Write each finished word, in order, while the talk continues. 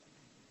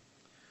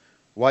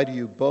Why do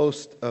you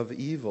boast of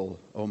evil,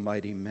 O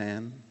mighty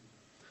man?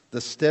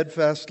 The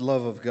steadfast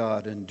love of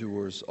God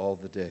endures all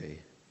the day.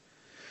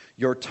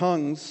 Your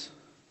tongues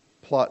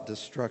plot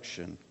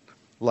destruction.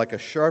 Like a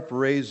sharp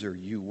razor,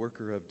 you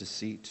worker of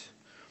deceit.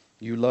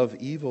 You love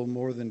evil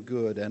more than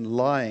good, and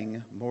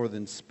lying more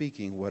than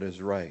speaking what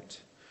is right.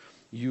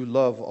 You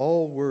love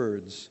all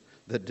words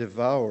that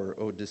devour,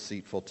 O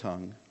deceitful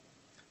tongue.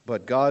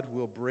 But God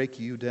will break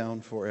you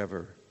down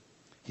forever.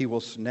 He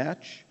will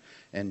snatch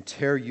and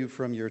tear you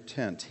from your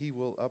tent. He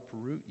will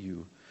uproot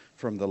you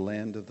from the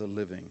land of the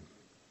living.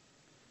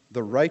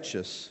 The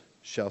righteous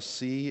shall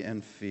see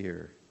and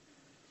fear,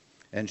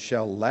 and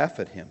shall laugh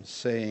at him,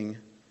 saying,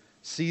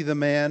 See the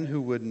man who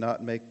would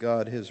not make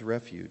God his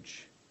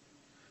refuge,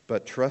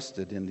 but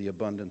trusted in the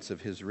abundance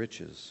of his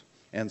riches,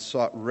 and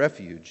sought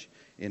refuge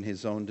in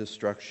his own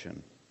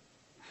destruction.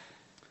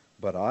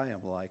 But I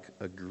am like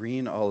a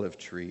green olive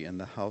tree in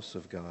the house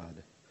of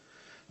God.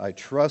 I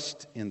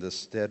trust in the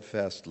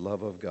steadfast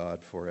love of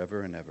God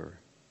forever and ever.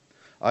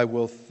 I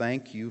will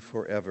thank you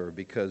forever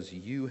because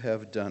you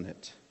have done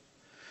it.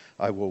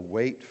 I will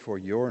wait for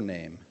your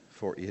name,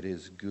 for it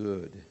is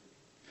good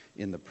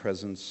in the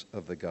presence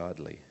of the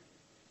godly.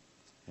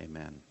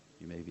 Amen.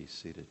 You may be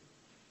seated.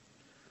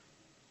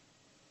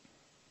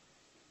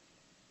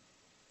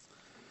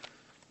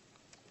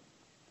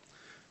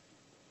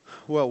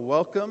 Well,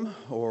 welcome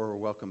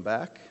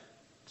back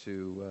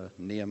to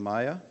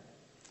Nehemiah,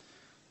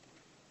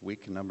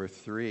 week number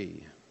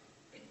 3.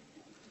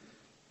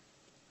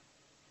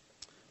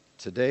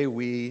 Today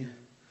we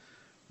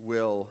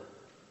will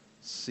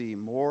see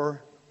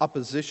more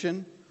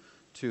opposition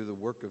to the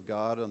work of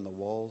God on the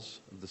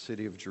walls of the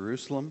city of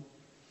Jerusalem.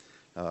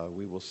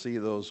 We will see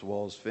those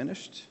walls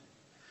finished.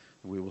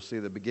 We will see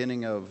the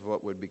beginning of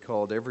what would be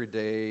called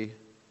everyday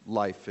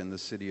life in the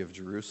city of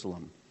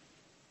Jerusalem.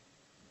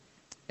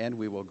 And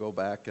we will go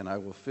back and I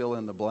will fill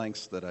in the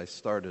blanks that I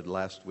started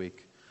last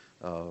week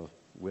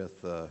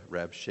with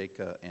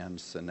Rabshakeh and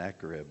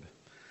Sennacherib.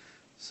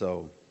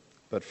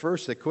 But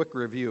first, a quick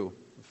review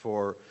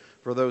for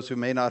those who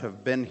may not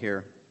have been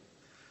here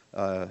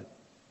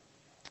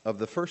of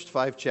the first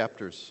 5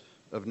 chapters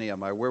of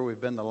Nehemiah, where we've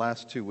been the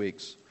last 2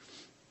 weeks.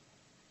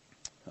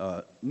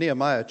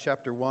 Nehemiah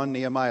chapter 1,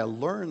 Nehemiah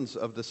learns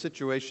of the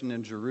situation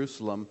in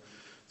Jerusalem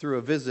through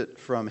a visit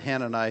from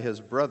Hanani, his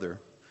brother.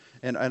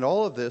 And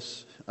all of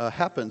this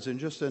happens in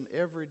just an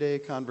everyday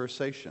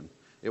conversation.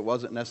 It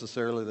wasn't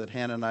necessarily that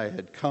Hanani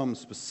had come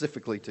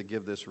specifically to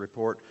give this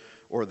report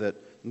or that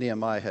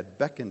Nehemiah had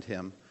beckoned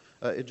him.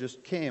 It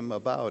just came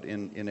about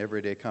in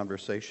everyday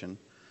conversation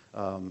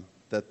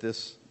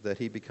that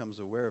he becomes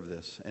aware of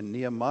this. And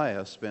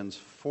Nehemiah spends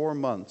 4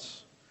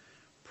 months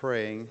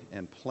praying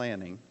and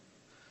planning.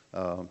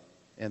 And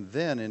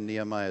then in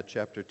Nehemiah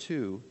chapter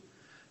 2,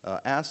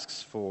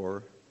 asks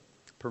for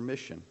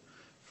permission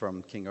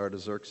from King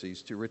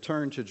Artaxerxes to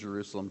return to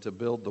Jerusalem to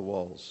build the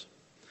walls.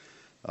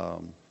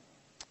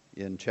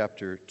 In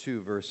chapter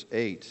 2, verse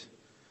 8,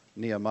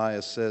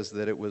 Nehemiah says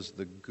that it was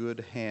the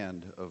good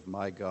hand of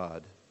my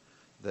God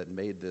that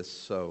made this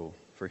so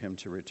for him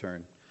to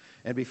return.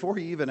 And before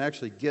he even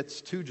actually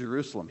gets to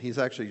Jerusalem, he's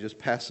actually just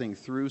passing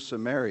through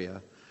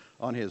Samaria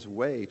on his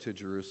way to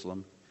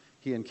Jerusalem.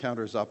 He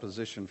encounters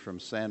opposition from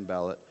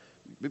Sanballat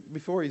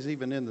before he's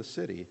even in the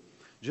city,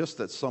 just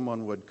that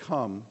someone would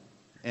come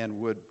and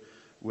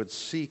would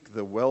seek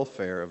the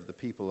welfare of the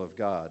people of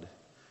God.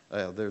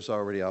 There's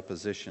already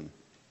opposition.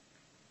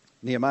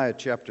 Nehemiah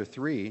chapter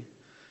 3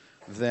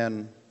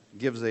 then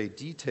gives a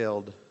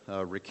detailed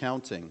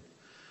recounting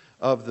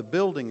of the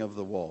building of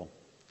the wall.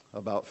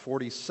 About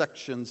 40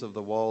 sections of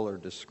the wall are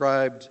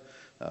described,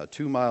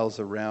 2 miles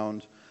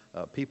around.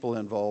 People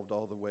involved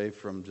all the way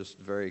from just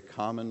very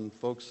common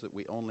folks that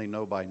we only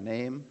know by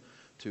name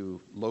to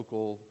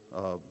local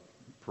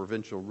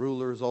provincial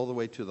rulers, all the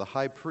way to the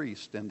high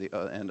priest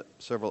and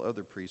several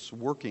other priests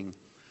working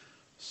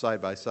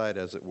side by side,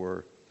 as it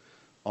were,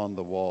 on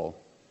the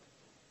wall.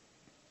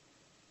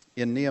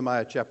 In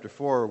Nehemiah chapter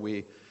 4,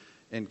 we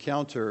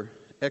encounter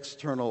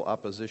external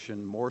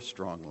opposition more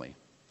strongly.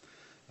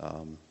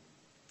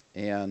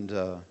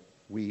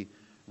 We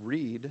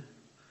read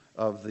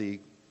of the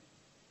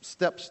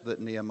steps that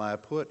Nehemiah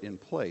put in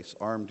place,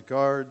 armed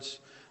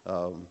guards,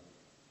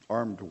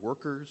 armed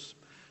workers,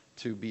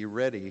 to be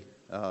ready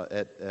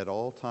at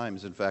all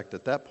times. In fact,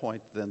 at that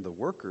point, then the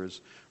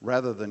workers,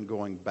 rather than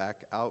going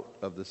back out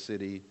of the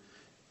city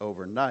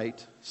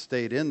overnight,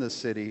 stayed in the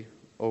city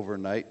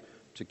overnight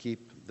to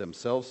keep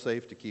themselves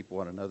safe, to keep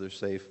one another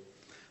safe,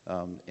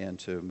 and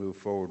to move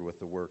forward with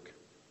the work.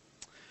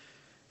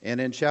 And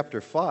in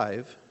chapter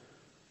 5,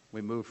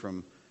 we move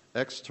from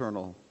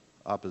external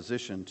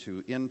opposition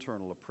to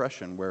internal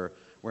oppression, where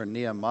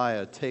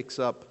Nehemiah takes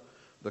up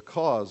the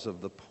cause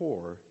of the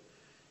poor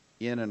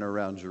in and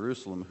around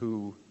Jerusalem,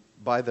 who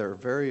by their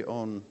very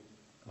own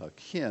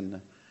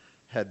kin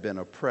had been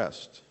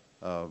oppressed,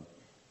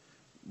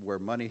 where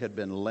money had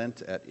been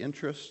lent at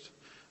interest,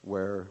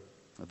 where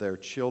their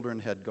children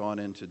had gone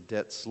into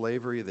debt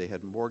slavery, they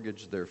had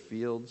mortgaged their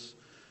fields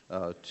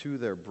to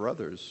their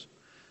brothers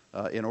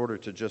in order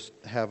to just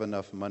have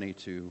enough money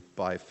to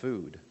buy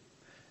food.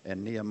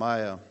 And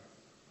Nehemiah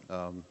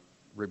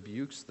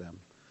rebukes them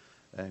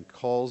and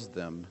calls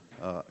them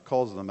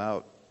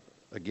out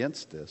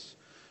against this,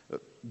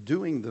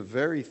 doing the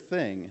very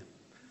thing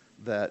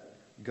that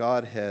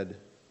God had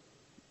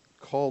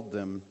called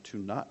them to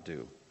not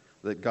do,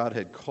 that God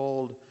had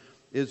called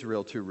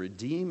Israel to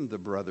redeem the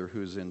brother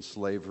who's in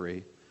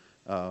slavery,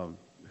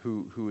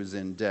 who is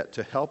in debt,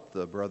 to help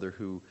the brother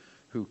who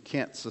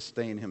can't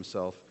sustain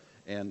himself,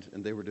 and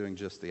they were doing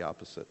just the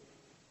opposite.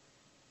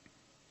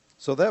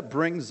 So that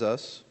brings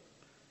us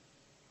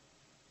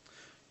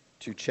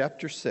to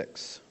chapter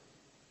 6.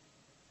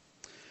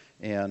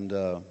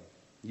 And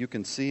you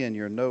can see in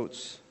your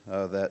notes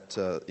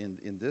that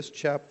in this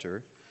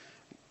chapter,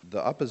 the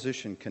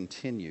opposition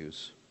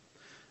continues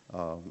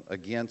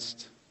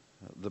against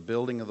the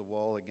building of the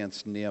wall,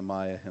 against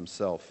Nehemiah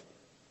himself.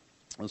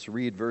 Let's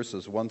read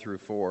verses 1 through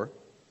 4.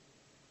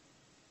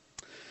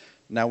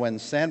 Now when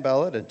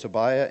Sanballat and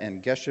Tobiah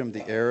and Geshem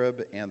the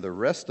Arab and the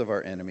rest of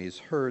our enemies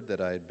heard that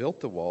I had built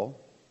the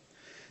wall,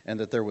 and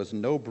that there was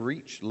no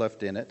breach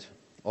left in it,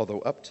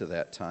 although up to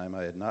that time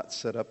I had not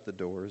set up the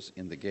doors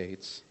in the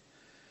gates,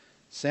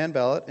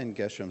 Sanballat and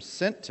Geshem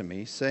sent to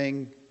me,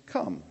 saying,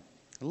 Come,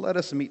 let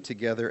us meet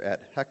together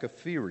at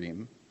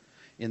Hakkephirim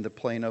in the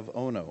plain of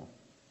Ono.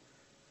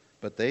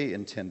 But they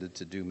intended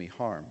to do me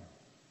harm.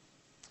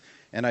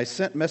 And I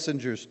sent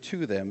messengers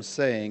to them,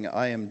 saying,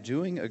 I am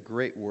doing a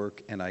great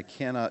work, and I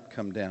cannot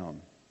come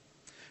down.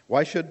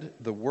 Why should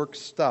the work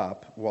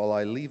stop while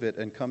I leave it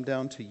and come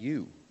down to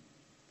you?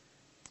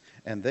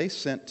 And they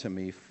sent to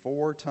me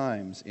 4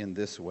 times in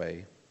this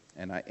way,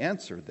 and I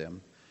answered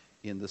them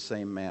in the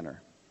same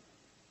manner.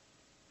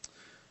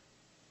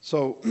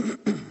 So,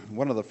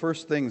 one of the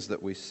first things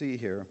that we see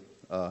here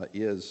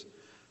is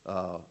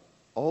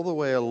all the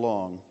way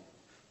along,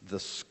 the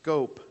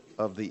scope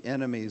of the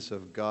enemies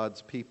of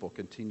God's people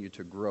continue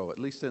to grow, at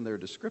least in their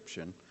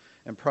description,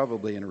 and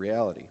probably in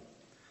reality.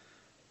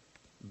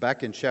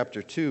 Back in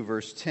chapter 2,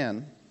 verse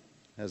 10,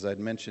 as I'd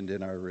mentioned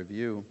in our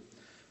review,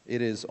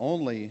 it is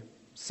only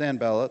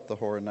Sanballat the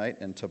Horonite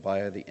and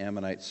Tobiah the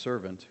Ammonite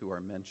servant who are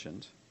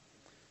mentioned.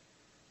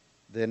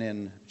 Then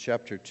in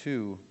chapter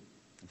 2,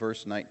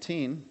 verse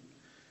 19,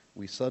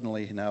 we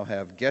suddenly now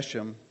have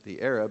Geshem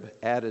the Arab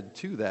added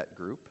to that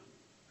group.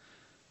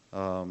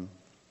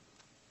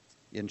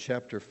 In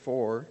chapter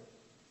 4,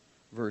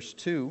 verse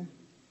 2,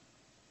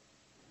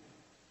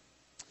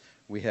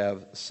 we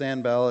have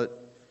Sanballat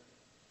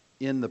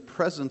in the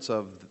presence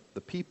of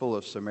the people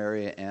of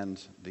Samaria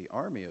and the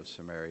army of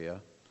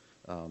Samaria,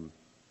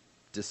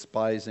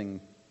 despising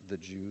the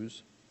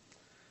Jews.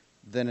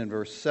 Then in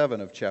verse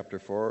 7 of chapter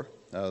 4,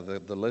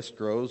 the list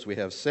grows. We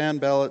have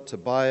Sanballat,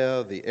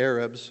 Tobiah, the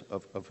Arabs,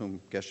 of whom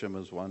Geshem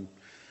is one,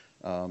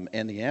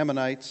 and the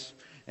Ammonites,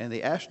 and the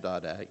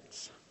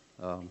Ashdodites.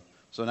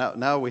 So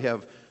now we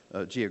have,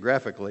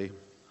 geographically,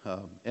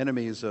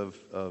 enemies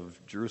of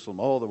Jerusalem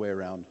all the way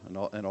around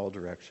in all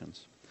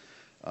directions.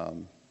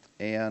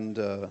 And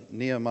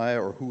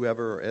Nehemiah or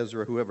whoever, or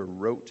Ezra, whoever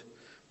wrote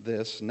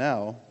this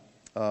now,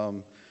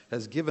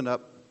 has given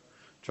up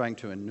trying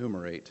to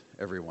enumerate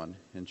everyone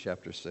in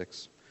chapter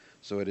 6.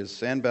 So it is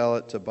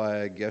Sanballat,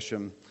 Tobiah,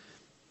 Geshem,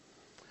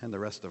 and the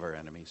rest of our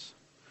enemies.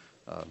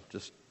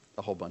 Just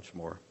a whole bunch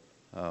more.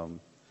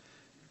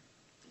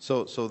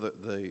 So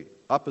the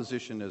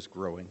opposition is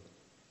growing.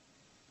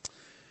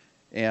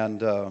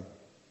 And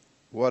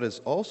what has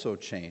also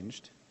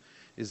changed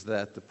is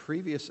that the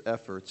previous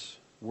efforts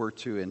were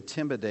to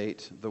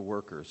intimidate the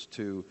workers,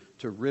 to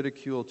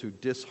ridicule, to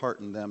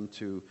dishearten them,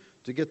 to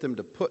get them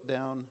to put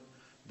down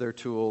their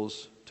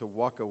tools, to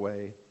walk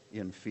away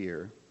in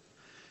fear.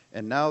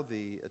 And now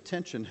the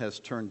attention has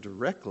turned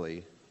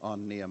directly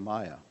on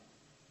Nehemiah.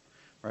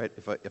 Right?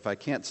 If I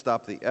can't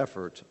stop the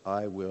effort,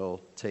 I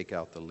will take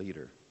out the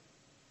leader.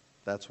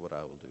 That's what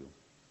I will do,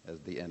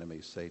 as the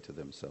enemies say to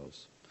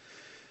themselves.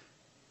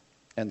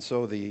 And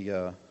so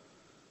the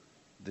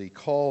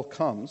call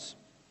comes,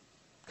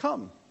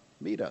 come,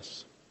 meet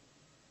us.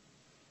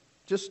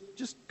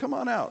 Just come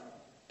on out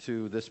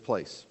to this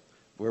place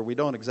where we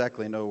don't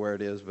exactly know where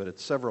it is, but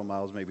it's several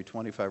miles, maybe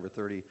 25 or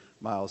 30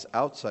 miles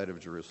outside of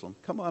Jerusalem.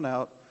 Come on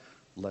out,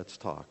 let's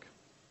talk.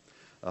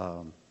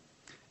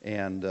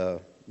 And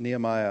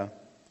Nehemiah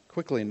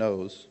quickly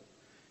knows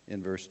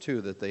in verse 2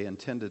 that they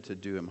intended to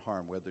do him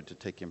harm, whether to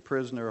take him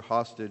prisoner,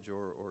 hostage,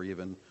 or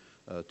even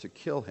to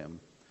kill him,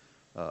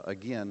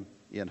 again,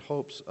 in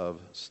hopes of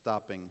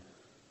stopping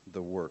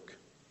the work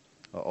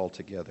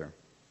altogether.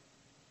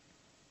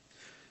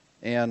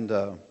 And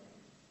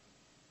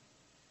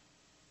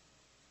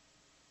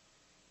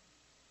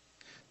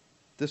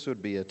this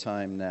would be a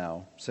time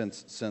now,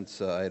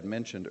 since I had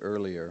mentioned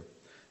earlier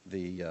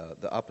the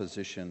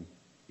opposition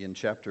in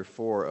chapter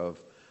 4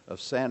 of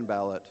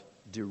Sanballat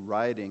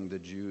deriding the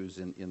Jews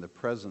in the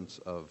presence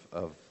of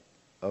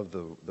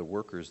the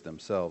workers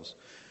themselves,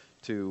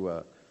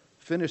 to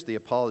finish the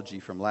apology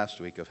from last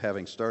week of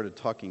having started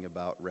talking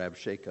about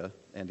Rabshakeh,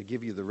 and to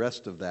give you the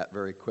rest of that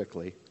very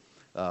quickly.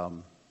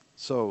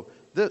 So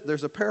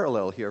there's a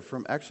parallel here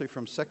from 2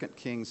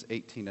 Kings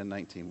 18 and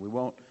 19. We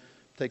won't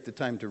take the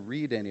time to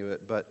read any of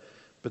it,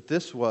 but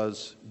this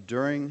was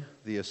during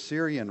the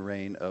Assyrian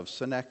reign of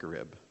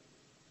Sennacherib.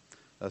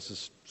 This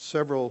is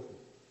several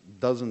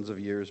dozens of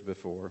years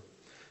before.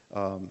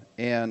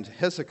 And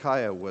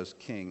Hezekiah was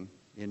king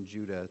in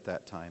Judah at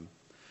that time.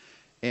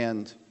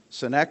 And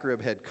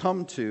Sennacherib had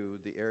come to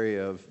the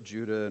area of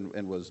Judah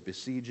and was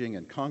besieging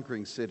and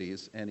conquering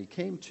cities. And he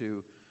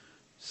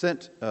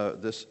sent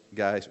this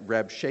guy,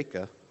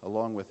 Rabshakeh,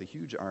 along with a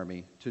huge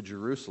army to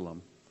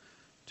Jerusalem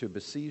to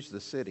besiege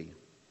the city.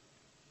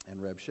 And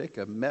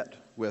Rabshakeh met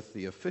with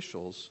the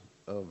officials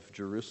of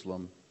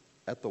Jerusalem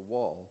at the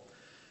wall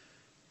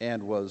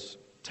and was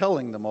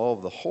telling them all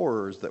of the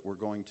horrors that were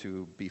going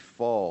to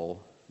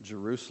befall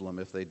Jerusalem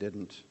if they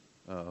didn't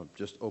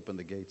just open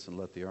the gates and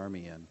let the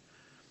army in.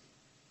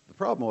 The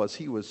problem was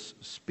he was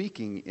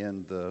speaking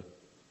in the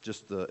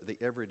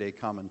everyday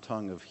common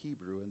tongue of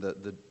Hebrew, and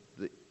the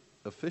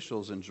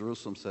officials in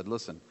Jerusalem said,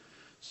 listen,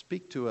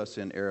 speak to us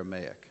in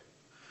Aramaic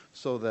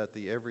so that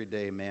the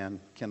everyday man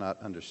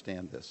cannot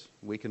understand this.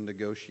 We can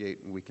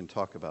negotiate and we can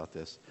talk about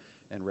this.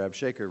 And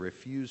Rabshakeh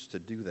refused to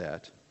do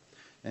that.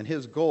 And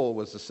his goal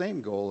was the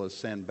same goal as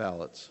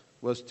Sanballat's,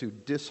 was to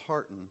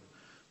dishearten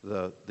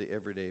the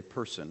everyday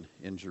person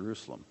in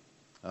Jerusalem.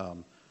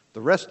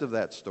 The rest of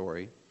that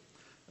story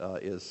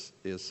is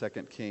 2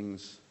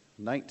 Kings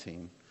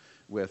 19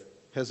 with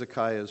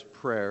Hezekiah's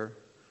prayer,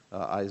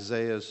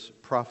 Isaiah's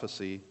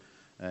prophecy,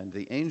 and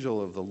the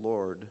angel of the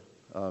Lord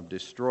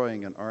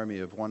destroying an army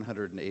of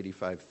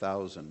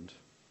 185,000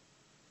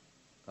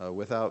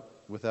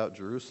 without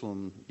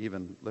Jerusalem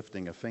even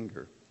lifting a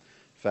finger.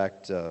 In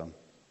fact,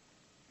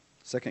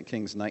 2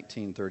 Kings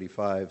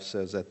 19:35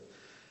 says that,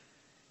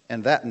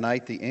 and that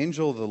night the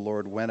angel of the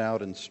Lord went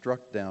out and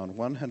struck down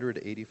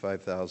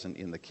 185,000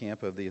 in the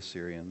camp of the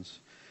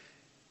Assyrians.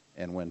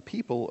 And when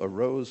people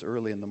arose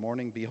early in the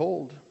morning,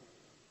 behold,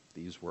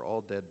 these were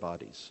all dead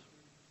bodies.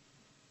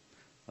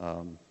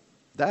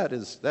 That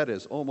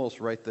is almost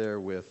right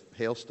there with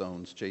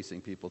hailstones chasing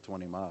people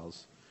 20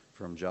 miles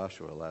from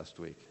Joshua last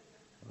week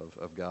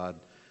of God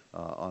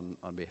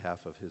on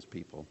behalf of his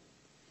people.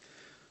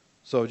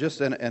 So just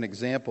an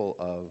example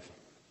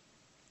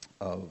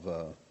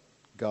of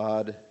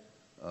God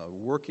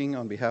working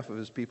on behalf of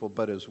his people,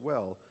 but as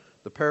well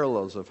the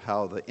parallels of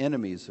how the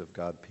enemies of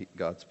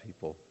God's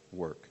people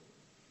work.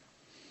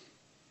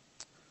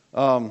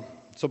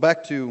 So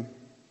back to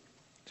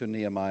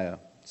Nehemiah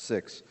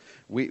 6.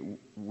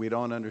 We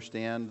don't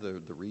understand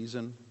the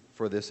reason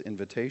for this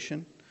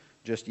invitation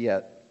just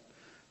yet.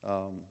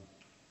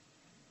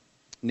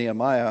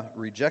 Nehemiah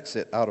rejects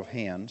it out of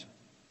hand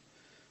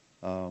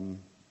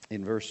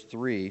in verse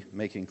 3,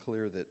 making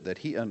clear that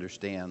he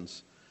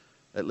understands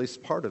at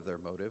least part of their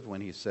motive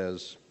when he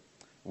says,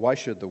 "Why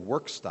should the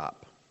work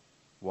stop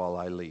while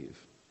I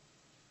leave?"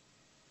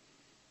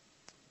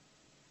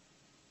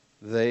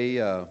 They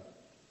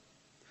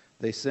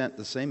sent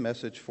the same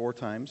message 4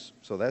 times,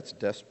 so that's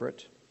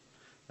desperate.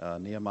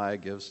 Nehemiah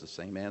gives the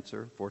same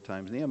answer 4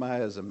 times.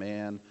 Nehemiah is a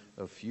man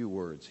of few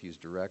words. He's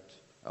direct.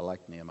 I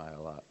like Nehemiah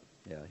a lot.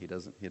 Yeah, he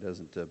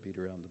doesn't beat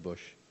around the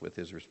bush with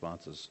his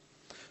responses.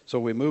 So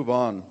we move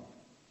on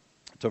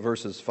to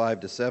verses 5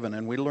 to 7,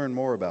 and we learn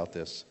more about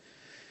this.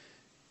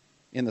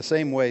 In the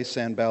same way,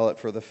 Sanballat,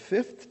 for the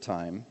 5th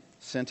time,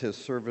 sent his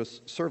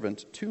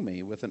servant to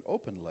me with an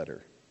open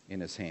letter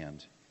in his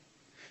hand.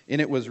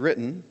 In it was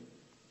written,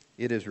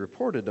 "It is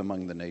reported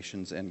among the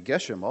nations," and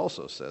Geshem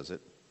also says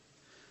it,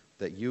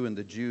 "that you and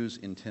the Jews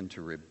intend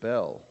to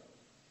rebel.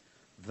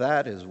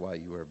 That is why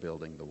you are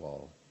building the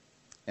wall.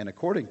 And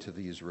according to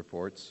these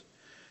reports,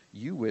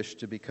 you wish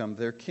to become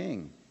their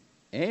king.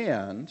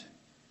 And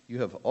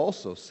you have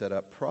also set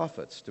up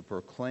prophets to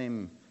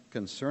proclaim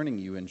concerning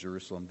you in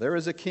Jerusalem, there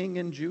is a king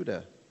in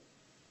Judah.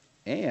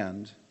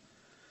 And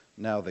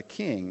now the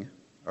king,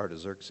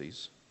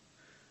 Artaxerxes,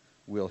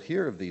 will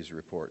hear of these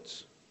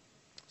reports.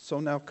 So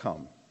now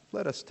come,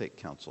 let us take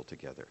counsel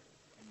together."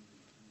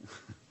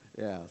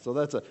 Yeah, so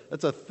that's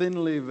a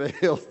thinly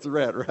veiled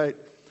threat, right?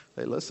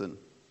 Hey, listen,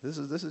 this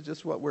is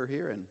just what we're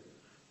hearing.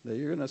 That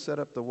you're going to set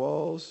up the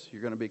walls,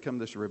 you're going to become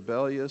this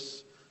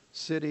rebellious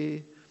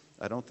city.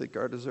 I don't think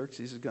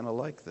Artaxerxes is going to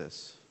like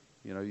this.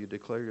 You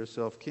declare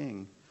yourself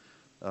king.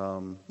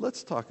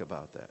 Let's talk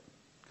about that.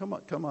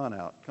 Come on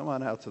out. Come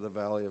on out to the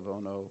Valley of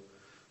Ono,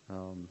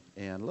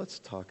 and let's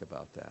talk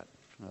about that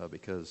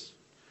because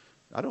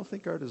I don't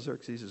think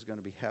Artaxerxes is going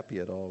to be happy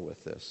at all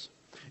with this.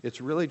 It's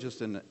really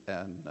just an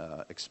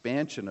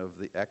expansion of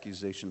the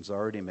accusations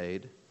already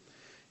made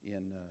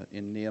in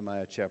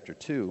Nehemiah chapter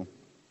 2.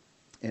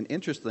 And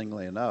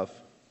interestingly enough,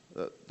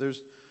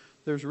 there's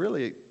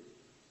really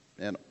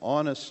an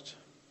honest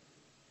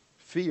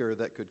fear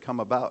that could come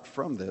about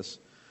from this.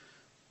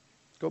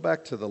 Go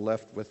back to the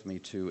left with me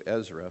to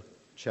Ezra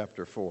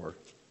chapter 4.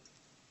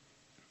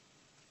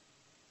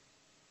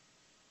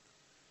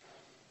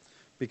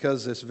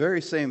 Because this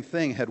very same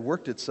thing had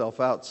worked itself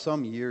out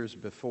some years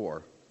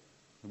before.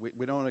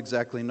 We don't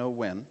exactly know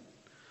when.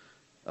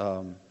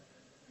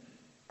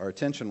 Our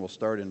attention will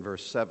start in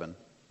verse 7,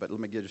 but let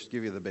me just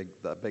give you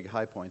the big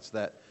high points,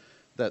 that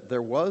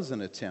there was an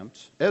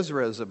attempt.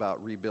 Ezra is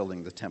about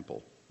rebuilding the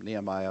temple,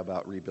 Nehemiah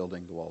about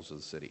rebuilding the walls of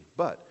the city.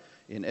 But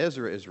in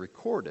Ezra is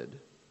recorded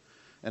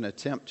an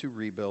attempt to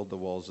rebuild the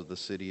walls of the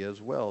city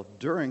as well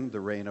during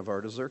the reign of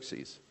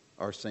Artaxerxes,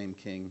 our same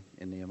king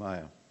in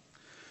Nehemiah.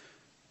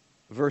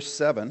 Verse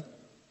 7,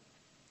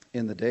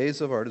 in the days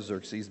of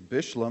Artaxerxes,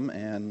 Bishlam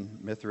and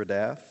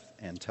Mithredath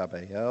and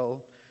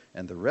Tabael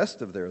and the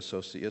rest of their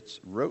associates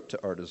wrote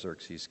to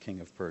Artaxerxes,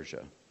 king of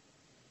Persia.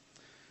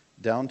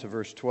 Down to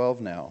verse 12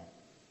 now.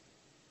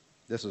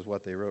 This is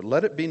what they wrote.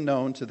 Let it be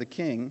known to the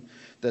king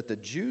that the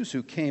Jews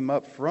who came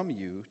up from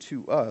you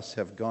to us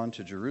have gone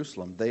to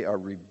Jerusalem. They are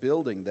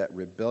rebuilding that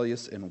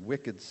rebellious and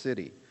wicked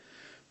city.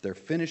 They're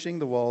finishing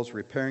the walls,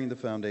 repairing the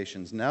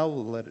foundations.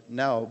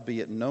 Now be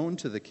it known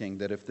to the king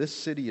that if this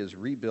city is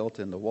rebuilt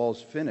and the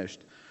walls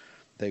finished,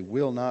 they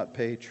will not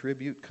pay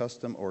tribute,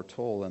 custom, or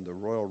toll, and the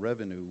royal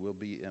revenue will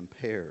be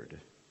impaired.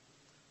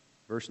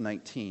 Verse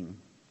 19.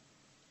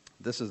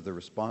 This is the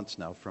response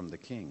now from the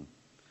king.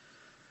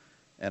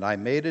 And I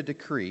made a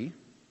decree,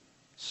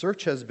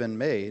 search has been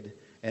made,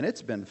 and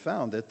it's been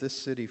found that this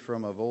city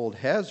from of old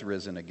has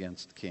risen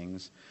against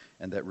kings,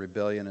 and that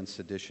rebellion and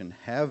sedition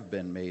have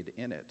been made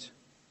in it.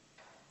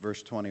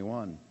 Verse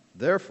 21,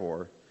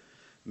 therefore,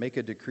 make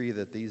a decree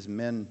that these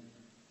men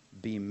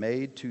be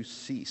made to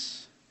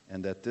cease,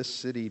 and that this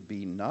city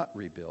be not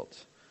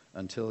rebuilt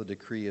until a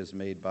decree is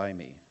made by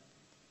me.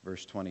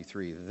 Verse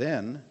 23,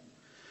 then,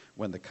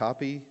 when the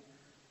copy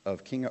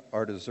of King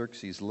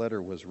Artaxerxes'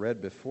 letter was read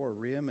before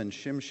Rehum and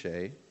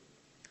Shimshai,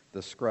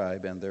 the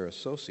scribe, and their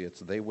associates,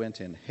 they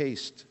went in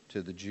haste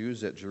to the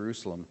Jews at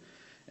Jerusalem,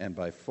 and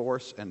by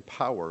force and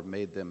power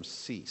made them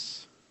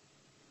cease.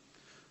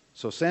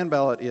 So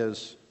Sanballat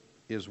is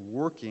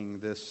working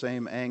this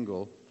same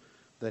angle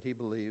that he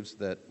believes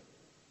that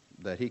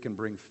he can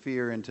bring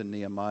fear into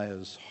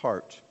Nehemiah's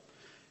heart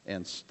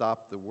and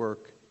stop the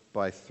work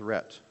by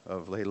threat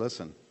of, hey,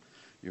 listen,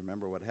 you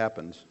remember what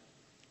happened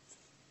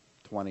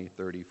 20,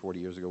 30, 40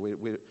 years ago.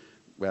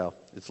 Well,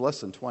 it's less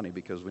than 20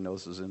 because we know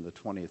this is in the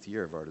 20th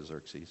year of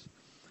Artaxerxes.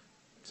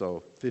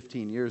 So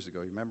 15 years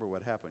ago, you remember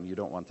what happened. You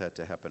don't want that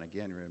to happen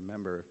again. You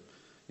remember,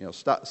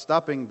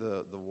 stopping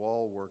the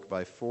wall work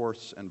by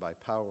force and by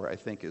power, I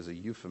think, is a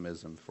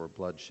euphemism for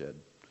bloodshed.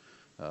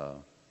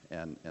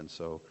 And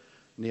so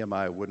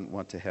Nehemiah wouldn't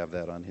want to have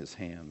that on his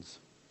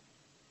hands.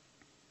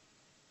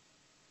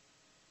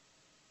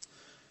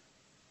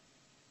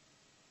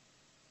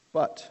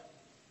 But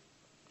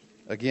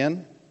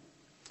again,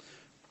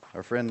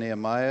 our friend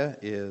Nehemiah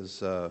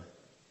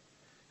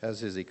has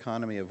his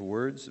economy of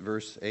words.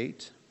 Verse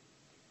 8,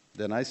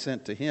 then I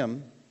sent to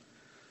him,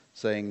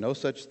 saying, no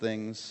such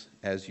things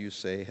as you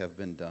say have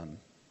been done,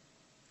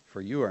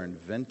 for you are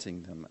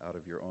inventing them out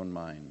of your own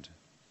mind.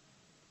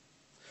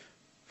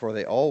 For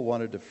they all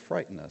wanted to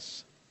frighten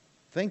us,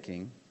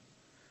 thinking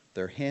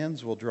their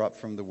hands will drop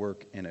from the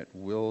work and it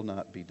will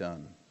not be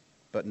done.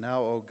 But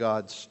now, O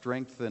God,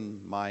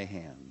 strengthen my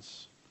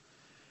hands.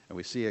 And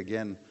we see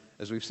again,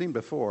 as we've seen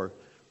before,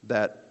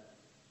 that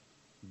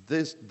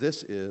this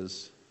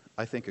is,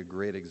 I think, a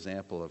great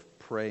example of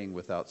praying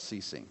without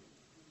ceasing.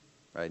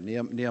 Right?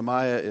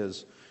 Nehemiah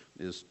is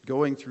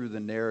going through the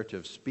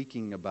narrative,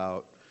 speaking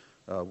about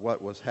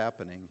what was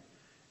happening,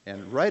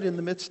 and right in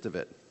the midst of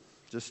it,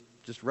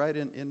 just right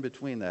in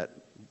between that,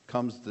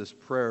 comes this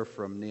prayer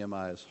from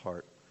Nehemiah's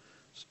heart: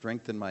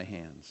 strengthen my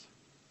hands.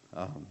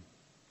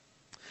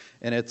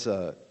 And it's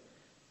an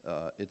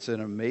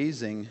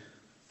amazing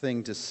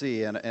thing to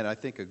see, and I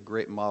think a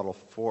great model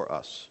for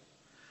us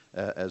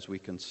as we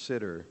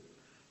consider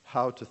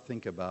how to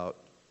think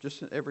about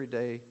just an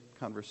everyday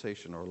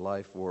conversation or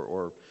life,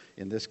 or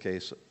in this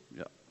case,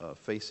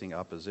 facing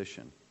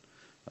opposition.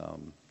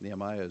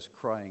 Nehemiah is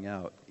crying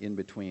out in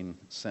between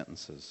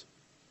sentences.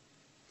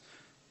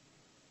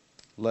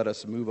 Let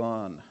us move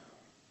on.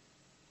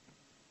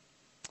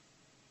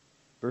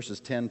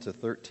 Verses 10 to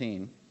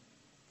 13,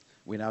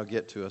 we now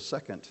get to a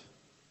second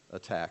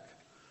attack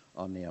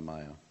on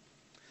Nehemiah.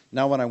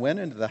 Now when I went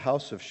into the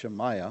house of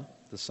Shemaiah,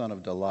 the son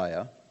of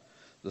Delaiah,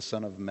 the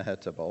son of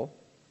Mehetabel,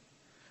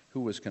 who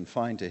was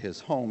confined to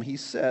his home, he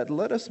said,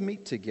 let us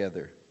meet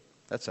together.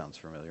 That sounds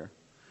familiar.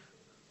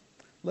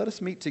 Let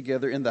us meet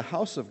together in the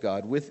house of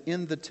God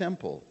within the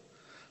temple.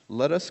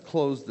 Let us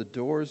close the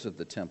doors of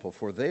the temple,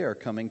 for they are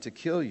coming to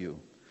kill you.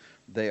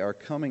 They are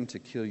coming to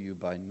kill you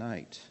by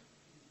night.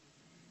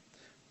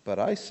 But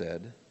I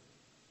said,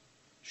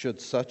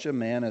 should such a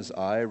man as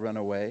I run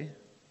away?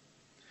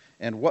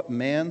 And what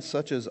man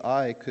such as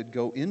I could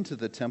go into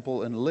the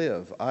temple and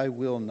live? I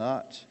will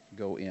not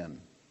go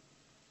in.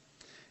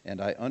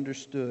 And I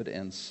understood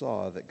and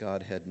saw that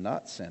God had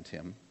not sent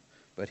him,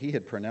 but he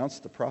had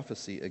pronounced the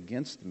prophecy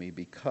against me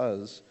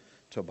because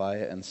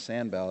Tobiah and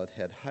Sanballat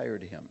had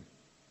hired him.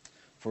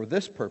 For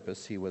this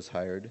purpose he was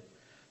hired,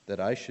 that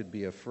I should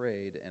be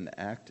afraid and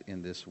act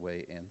in this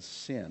way and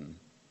sin.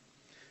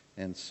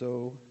 And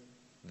so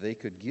they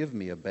could give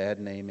me a bad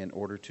name in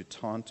order to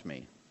taunt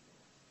me.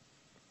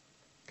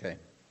 Okay,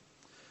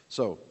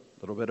 so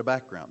little bit of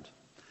background.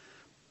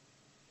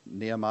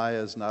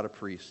 Nehemiah is not a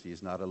priest.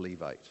 He's not a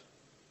Levite.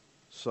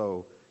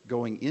 So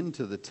going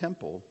into the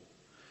temple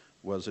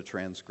was a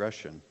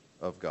transgression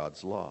of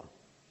God's law.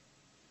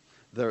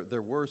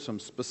 There were some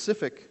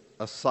specific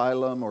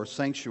asylum or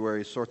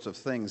sanctuary sorts of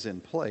things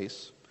in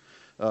place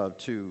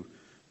to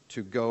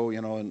go,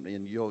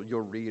 and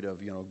you'll read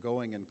of,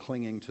 going and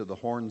clinging to the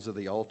horns of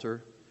the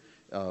altar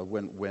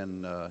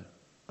when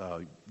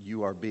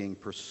you are being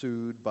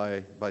pursued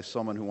by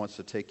someone who wants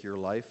to take your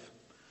life.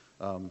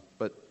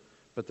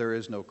 But there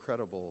is no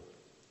credible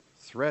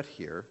threat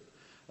here,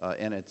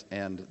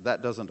 and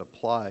that doesn't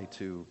apply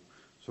to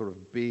sort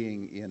of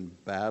being in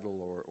battle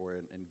or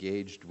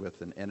engaged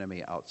with an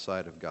enemy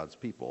outside of God's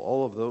people.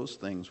 All of those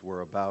things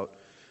were about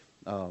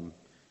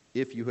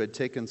if you had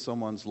taken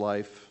someone's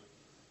life,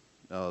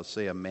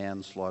 say a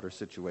manslaughter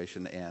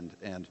situation,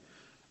 and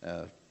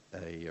a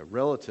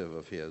relative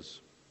of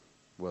his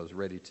was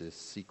ready to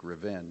seek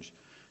revenge,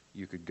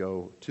 you could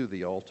go to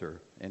the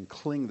altar and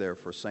cling there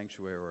for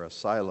sanctuary or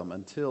asylum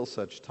until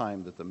such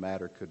time that the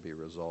matter could be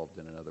resolved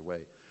in another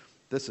way.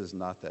 This is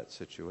not that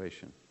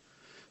situation.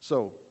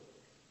 So,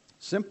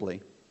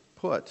 simply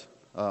put,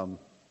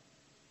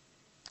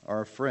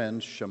 our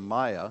friend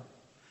Shemaiah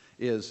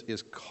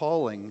is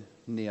calling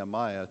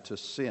Nehemiah to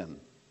sin.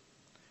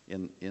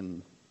 And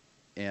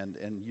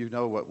you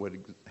know what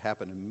would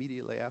happen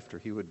immediately after.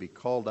 He would be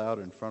called out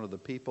in front of the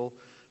people.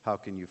 How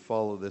can you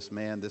follow this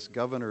man? This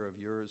governor of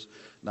yours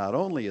not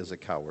only is a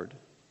coward,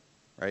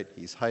 right?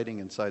 He's hiding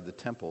inside the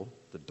temple,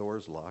 the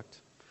door's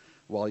locked,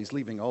 while he's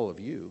leaving all of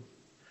you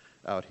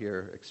out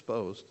here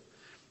exposed.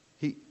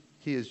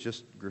 He is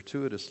just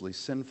gratuitously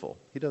sinful.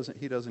 He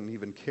doesn't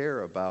even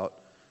care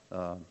about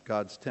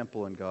God's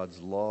temple and God's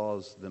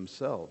laws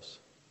themselves,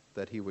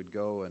 that he would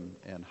go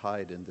and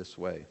hide in this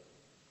way.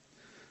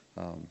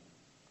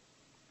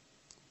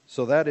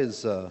 So that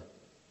is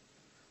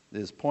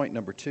point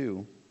number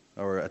 2,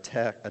 or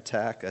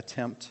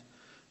attempt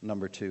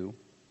number 2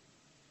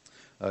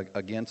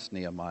 against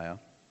Nehemiah.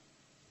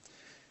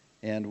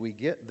 And we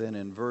get then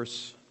in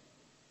verse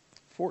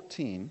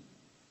 14,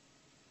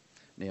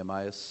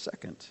 Nehemiah's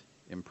second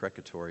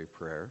imprecatory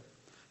prayer.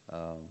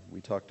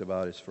 We talked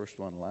about his first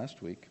one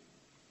last week.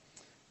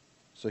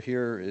 So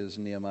here is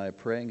Nehemiah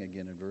praying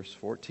again in verse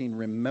 14.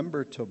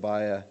 Remember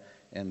Tobiah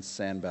and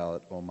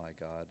Sanballat, O my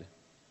God,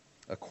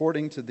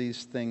 according to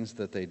these things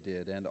that they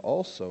did, and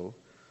also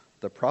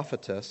the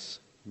prophetess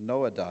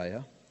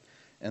Noadiah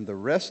and the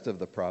rest of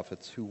the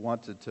prophets who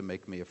wanted to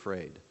make me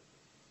afraid.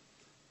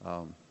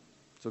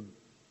 So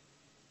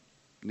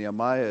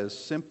Nehemiah is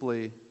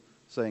simply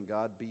saying,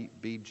 God,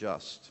 be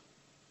just.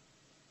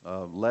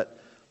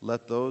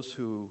 Let those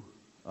who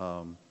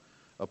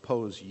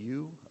oppose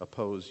you,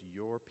 oppose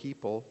your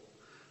people,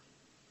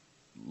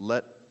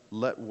 let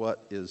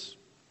what is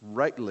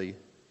rightly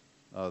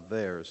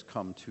theirs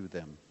come to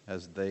them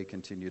as they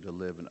continue to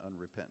live an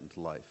unrepentant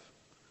life.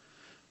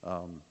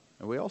 And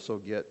we also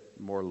get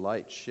more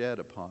light shed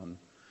upon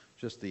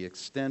just the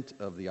extent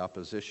of the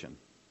opposition.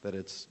 That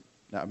it's,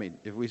 I mean,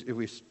 if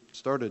we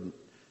started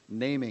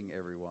naming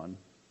everyone,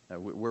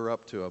 we're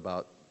up to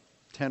about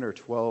 10 or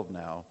 12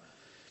 now,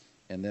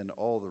 and then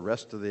all the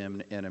rest of the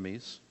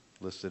enemies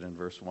listed in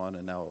verse 1,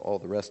 and now all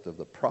the rest of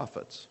the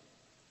prophets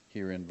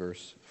here in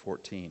verse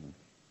 14.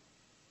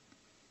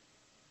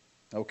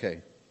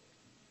 Okay.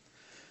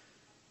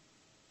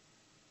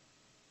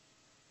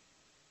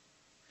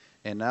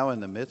 And now in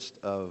the midst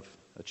of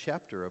a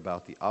chapter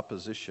about the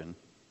opposition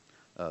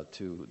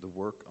to the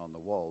work on the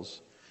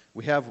walls,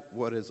 we have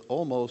what is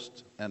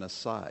almost an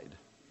aside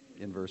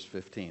in verse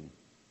 15.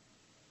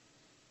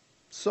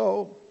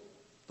 So,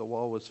 the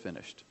wall was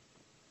finished.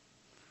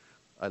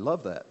 I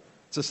love that.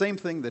 It's the same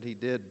thing that he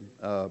did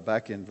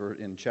back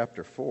in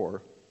chapter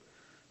 4.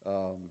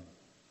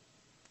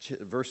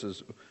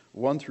 Verses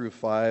 1 through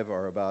 5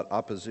 are about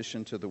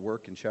opposition to the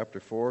work in chapter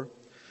 4.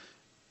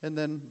 And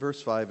then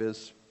verse 5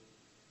 is,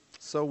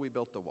 so we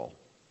built the wall.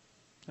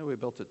 And we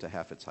built it to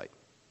half its height.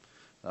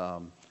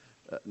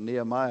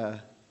 Nehemiah,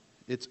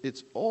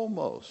 it's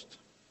almost,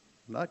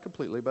 not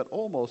completely, but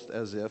almost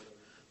as if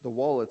the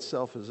wall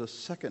itself is a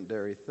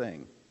secondary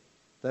thing.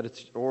 That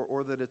it's,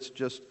 or that it's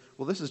just,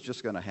 well, this is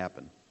just going to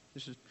happen.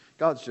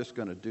 God's just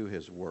going to do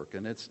his work.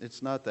 And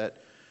it's not that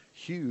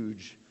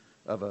huge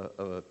of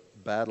a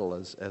battle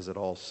as it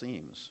all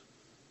seems.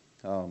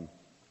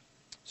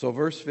 So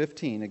verse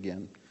 15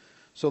 again.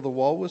 So the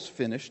wall was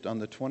finished on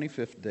the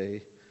 25th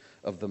day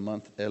of the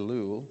month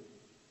Elul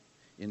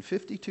in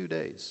 52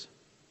 days.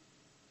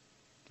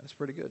 That's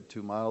pretty good.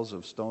 2 miles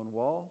of stone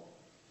wall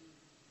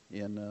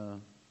in,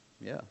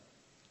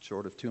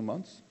 short of 2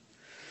 months.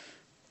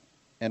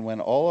 And when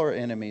all our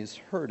enemies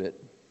heard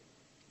it,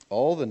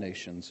 all the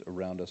nations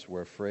around us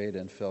were afraid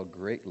and fell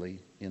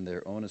greatly in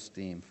their own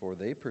esteem, for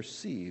they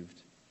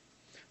perceived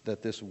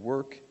that this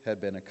work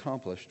had been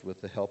accomplished with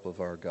the help of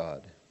our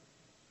God.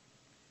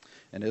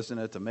 And isn't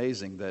it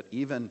amazing that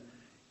even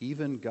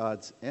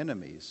God's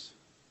enemies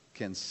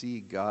can see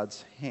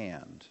God's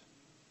hand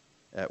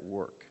at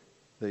work?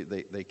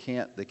 They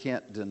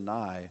can't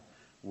deny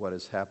what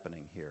is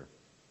happening here.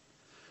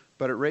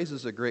 But it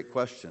raises a great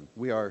question.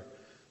 We are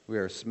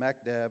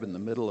smack dab in the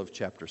middle of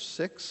chapter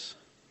 6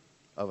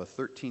 of a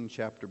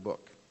 13-chapter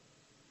book,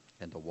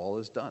 and the wall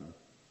is done.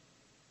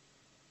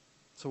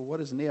 So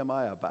what is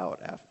Nehemiah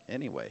about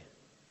anyway?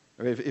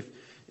 Or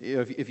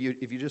if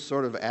you just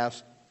sort of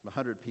asked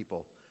 100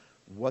 people,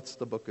 what's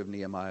the book of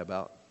Nehemiah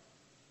about?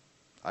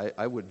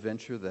 I would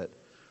venture that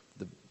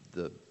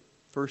the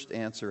first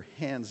answer,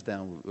 hands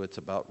down, it's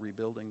about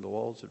rebuilding the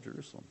walls of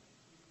Jerusalem.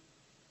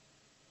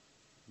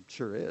 It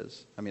sure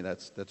is. I mean,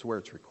 that's where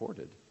it's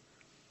recorded.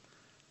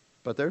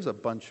 But there's a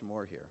bunch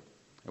more here.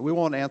 And we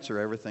won't answer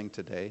everything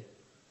today,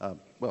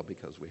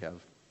 because we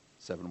have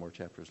 7 more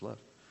chapters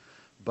left.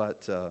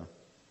 But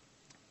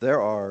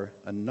there are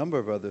a number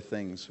of other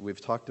things.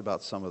 We've talked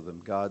about some of them.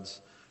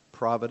 God's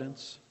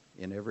providence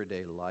in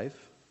everyday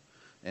life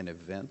and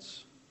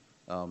events,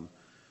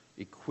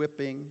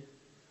 equipping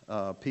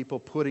people,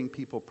 putting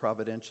people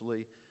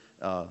providentially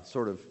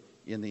sort of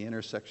in the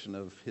intersection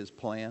of his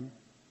plan.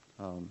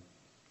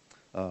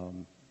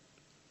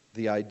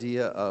 The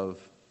idea of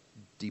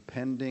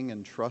depending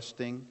and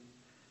trusting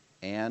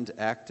and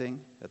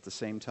acting at the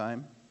same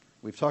time.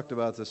 We've talked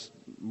about this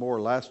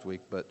more last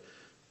week, but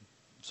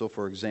so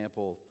for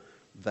example,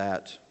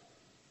 that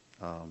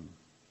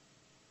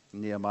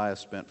Nehemiah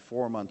spent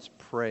 4 months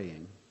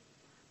praying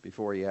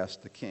before he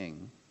asked the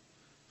king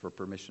for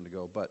permission to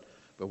go. But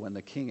when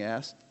the king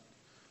asked,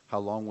 how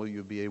long will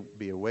you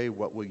be away?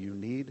 What will you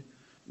need?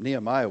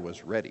 Nehemiah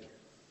was ready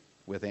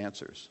with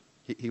answers.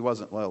 He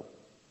wasn't, I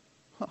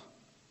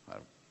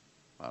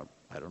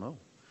don't know.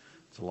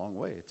 It's a long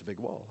way. It's a big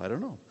wall. I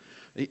don't know.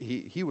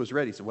 He was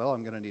ready. He said,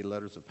 I'm going to need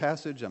letters of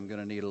passage. I'm going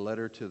to need a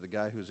letter to the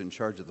guy who's in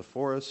charge of the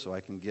forest so I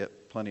can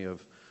get plenty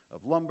of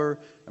lumber.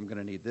 I'm going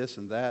to need this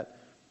and that.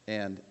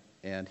 And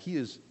he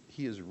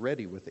is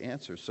ready with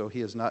answers. So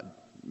he is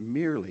not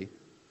merely,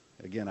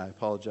 again, I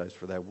apologize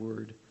for that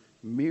word,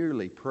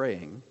 merely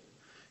praying.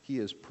 He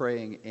is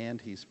praying and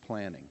he's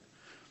planning.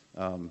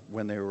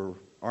 When they were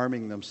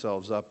arming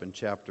themselves up in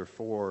chapter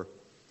 4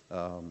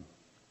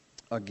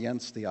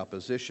 against the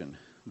opposition,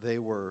 they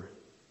were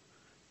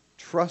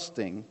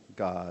trusting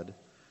God,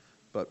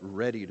 but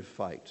ready to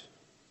fight.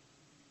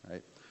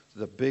 Right?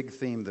 The big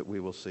theme that we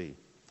will see.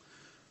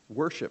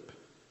 Worship,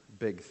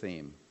 big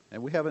theme.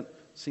 And we haven't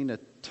seen a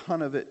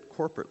ton of it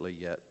corporately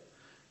yet.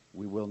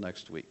 We will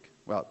next week.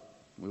 Well,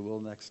 we will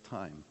next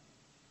time.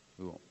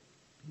 We won't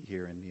be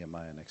here in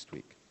Nehemiah next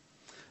week.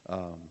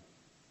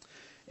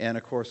 And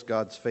of course,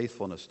 God's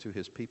faithfulness to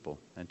his people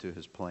and to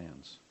his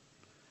plans.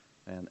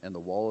 And the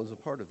wall is a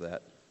part of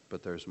that,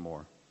 but there's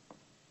more.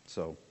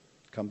 So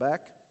come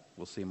back.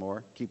 We'll see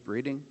more. Keep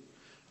reading.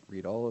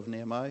 Read all of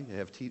Nehemiah. You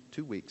have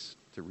 2 weeks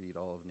to read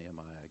all of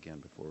Nehemiah again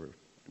before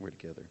we're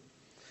together.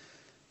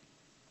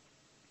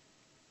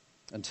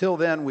 Until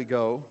then, we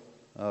go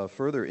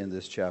further in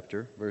this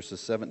chapter,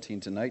 verses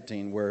 17 to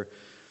 19, where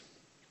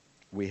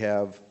we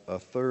have a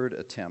third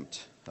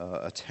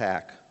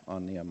attack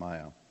on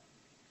Nehemiah.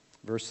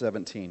 Verse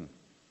 17.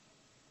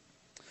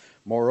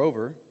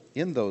 Moreover,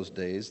 in those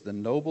days, the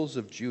nobles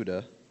of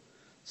Judah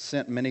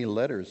sent many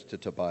letters to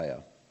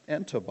Tobiah,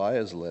 and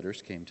Tobiah's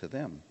letters came to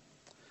them.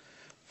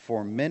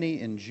 For many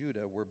in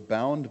Judah were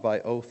bound by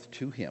oath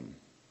to him,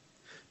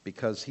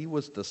 because he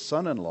was the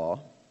son-in-law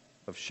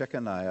of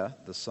Shechaniah,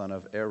 the son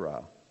of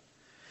Erah,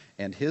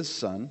 and his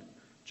son,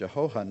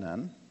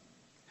 Jehohanan,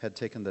 had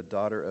taken the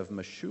daughter of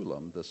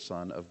Meshullam, the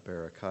son of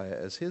Berechiah,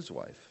 as his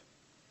wife.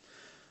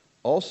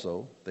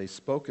 Also, they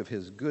spoke of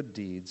his good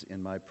deeds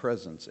in my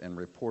presence and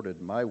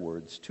reported my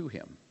words to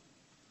him.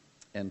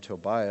 And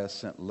Tobiah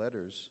sent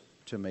letters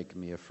to make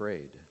me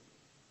afraid.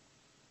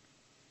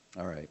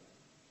 All right.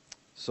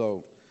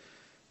 So,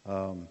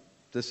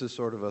 this is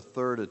sort of a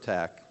third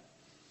attack.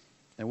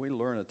 And we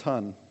learn a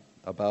ton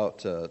about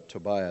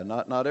Tobiah.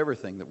 Not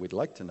everything that we'd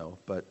like to know,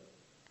 but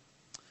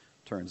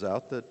turns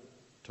out that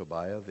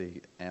Tobiah,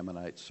 the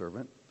Ammonite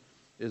servant,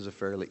 is a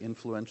fairly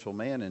influential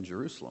man in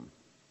Jerusalem.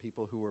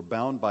 People who were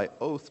bound by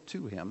oath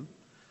to him,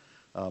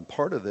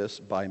 part of this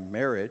by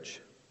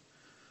marriage.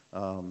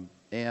 So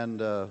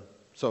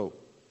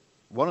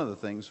one of the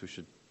things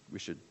we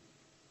should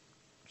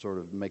sort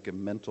of make a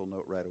mental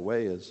note right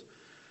away is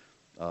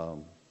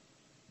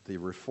the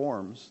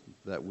reforms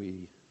that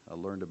we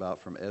learned about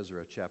from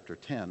Ezra chapter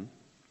 10,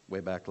 way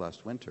back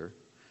last winter.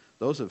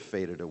 Those have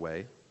faded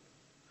away.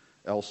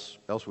 Else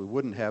we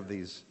wouldn't have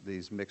these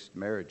mixed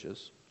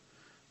marriages.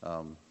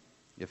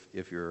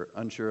 If you're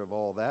unsure of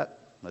all that,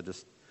 I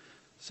just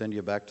send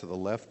you back to the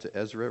left to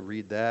Ezra.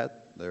 Read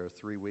that. There are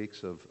 3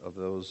 weeks of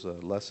those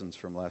lessons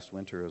from last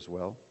winter as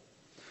well.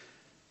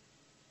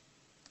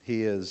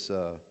 He is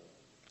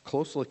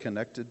closely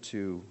connected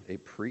to a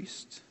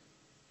priest.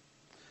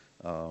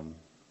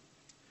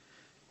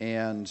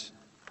 And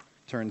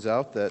turns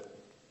out that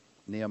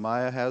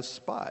Nehemiah has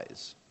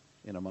spies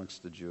in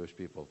amongst the Jewish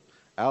people,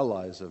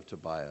 allies of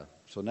Tobiah.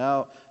 So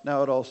now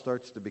it all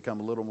starts to become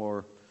a little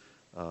more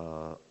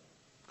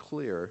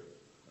clear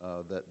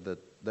that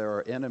there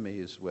are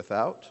enemies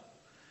without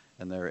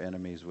and there are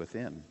enemies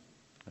within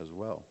as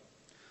well.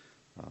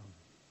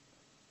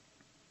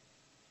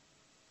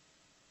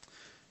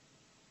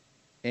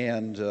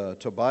 And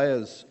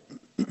Tobiah's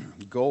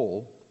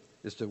goal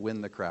is to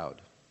win the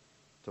crowd.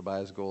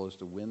 Tobiah's goal is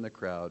to win the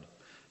crowd.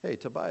 Hey,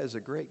 Tobiah's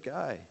a great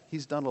guy.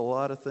 He's done a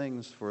lot of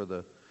things for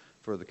the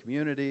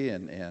community,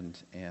 and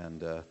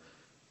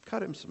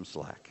cut him some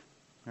slack.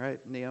 All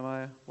right,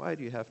 Nehemiah, why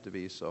do you have to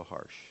be so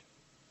harsh?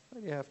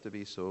 Why do you have to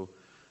be so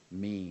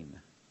mean?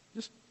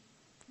 Just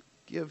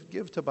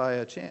give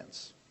Tobiah a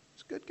chance.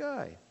 He's a good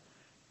guy,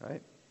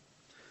 right?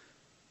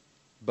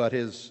 But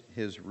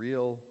his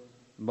real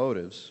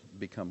motives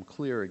become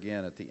clear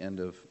again at the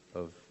end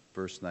of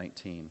verse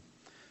 19,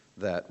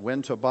 that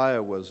when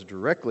Tobiah was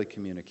directly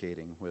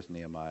communicating with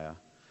Nehemiah,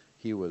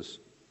 he was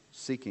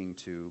seeking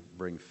to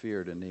bring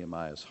fear to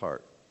Nehemiah's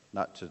heart,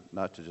 not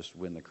to just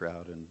win the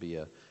crowd and be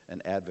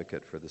an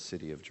advocate for the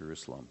city of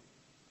Jerusalem.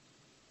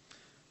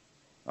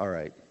 All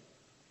right.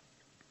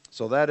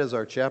 So that is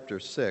our chapter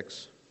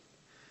 6.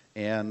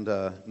 And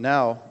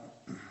now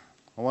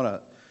I want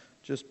to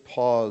just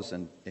pause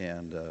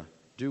and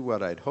do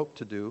what I'd hoped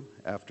to do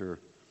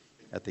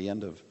at the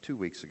end of 2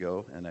 weeks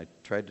ago, and I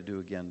tried to do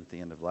again at the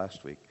end of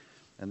last week,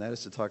 and that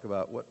is to talk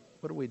about what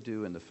do we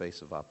do in the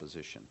face of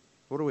opposition?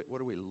 What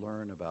do we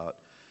learn about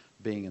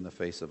being in the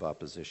face of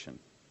opposition?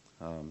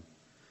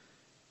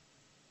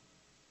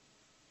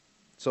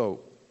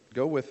 So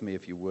go with me,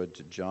 if you would,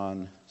 to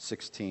John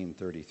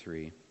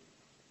 16:33.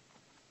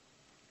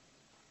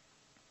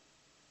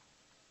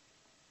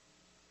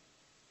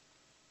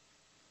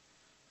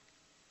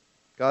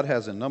 God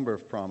has a number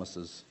of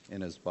promises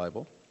in his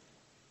Bible,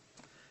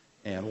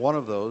 and one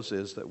of those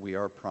is that we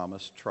are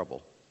promised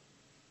trouble.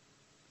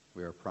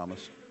 We are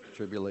promised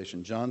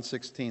tribulation. John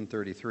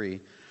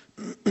 16:33.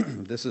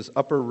 This is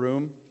upper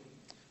room.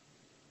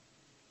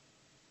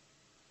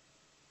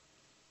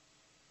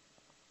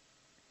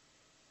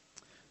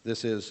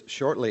 This is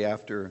shortly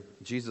after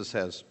Jesus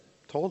has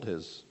told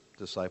his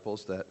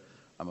disciples that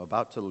I'm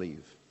about to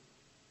leave.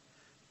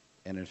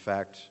 And in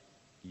fact,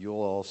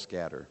 you'll all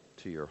scatter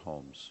to your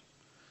homes.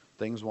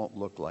 Things won't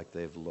look like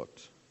they've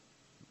looked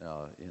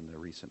in the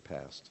recent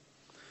past.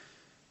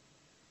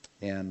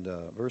 And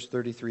verse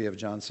 33 of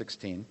John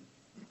 16,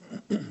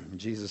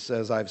 Jesus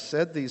says, I've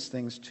said these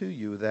things to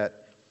you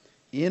that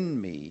in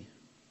me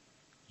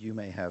you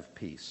may have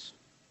peace.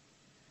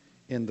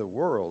 In the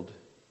world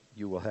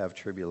you will have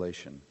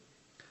tribulation,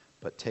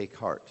 but take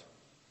heart.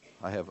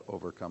 I have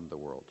overcome the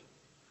world.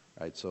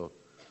 Right? So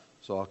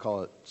I'll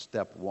call it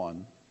step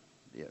 1.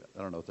 Yeah,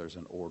 I don't know if there's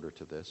an order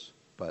to this,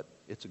 but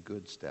it's a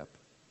good step.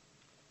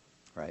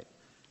 Right?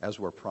 As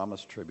we're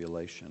promised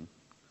tribulation,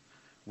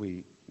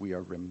 we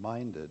are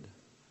reminded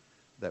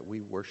that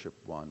we worship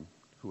one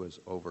who has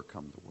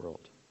overcome the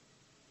world.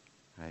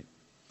 Right?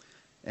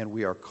 And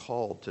we are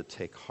called to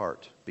take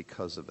heart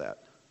because of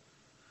that.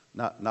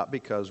 Not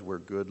because we're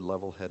good,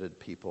 level-headed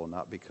people,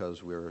 not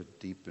because we're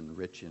deep and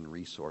rich in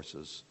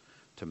resources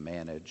to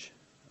manage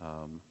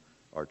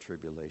our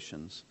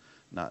tribulations,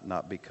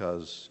 not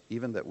because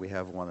even that we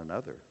have one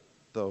another,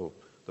 though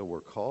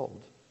we're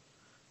called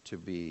to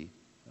be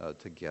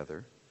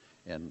together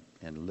and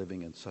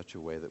living in such a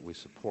way that we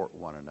support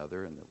one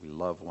another and that we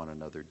love one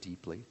another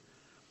deeply.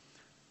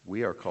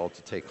 We are called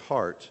to take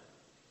heart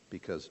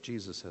because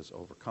Jesus has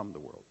overcome the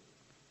world.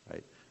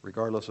 Right?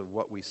 Regardless of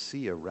what we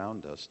see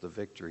around us, the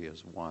victory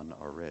is won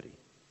already.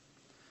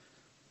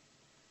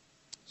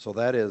 So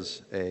that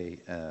is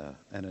an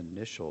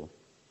initial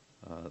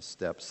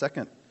step.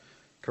 2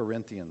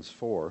 Corinthians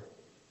 4.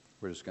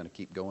 We're just going to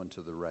keep going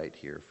to the right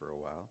here for a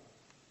while.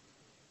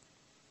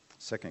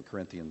 2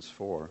 Corinthians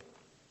 4.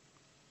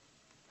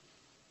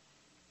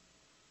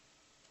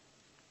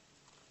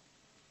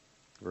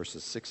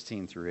 Verses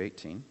 16 through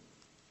 18.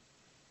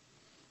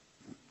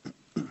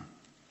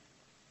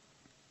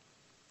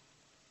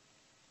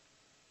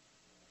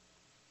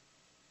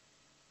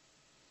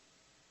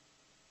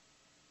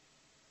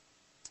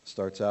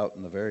 Starts out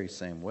in the very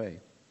same way,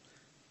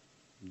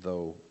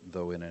 though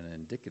in an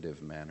indicative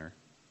manner.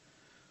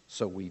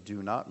 So we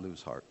do not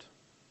lose heart,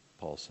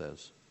 Paul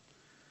says.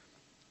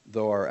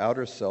 Though our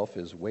outer self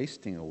is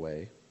wasting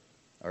away,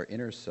 our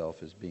inner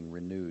self is being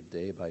renewed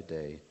day by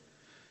day.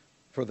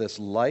 For this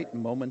light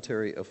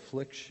momentary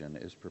affliction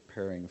is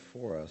preparing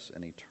for us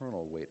an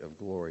eternal weight of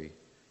glory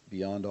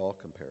beyond all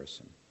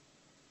comparison.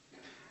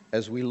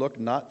 As we look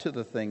not to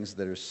the things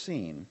that are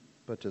seen,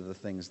 but to the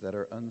things that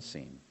are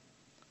unseen.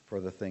 For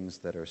the things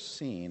that are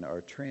seen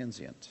are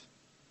transient,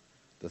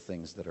 the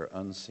things that are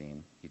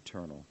unseen,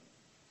 eternal.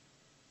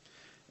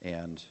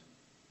 And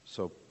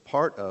so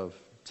part of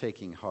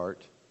taking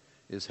heart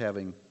is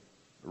having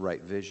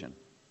right vision.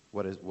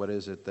 What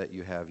is it that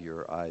you have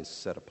your eyes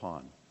set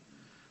upon?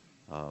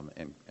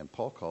 And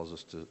Paul calls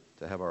us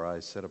to have our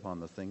eyes set upon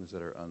the things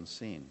that are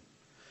unseen.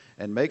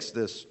 And makes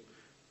this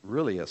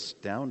really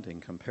astounding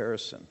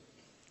comparison,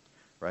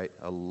 right?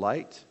 A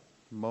light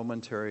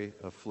momentary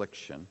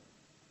affliction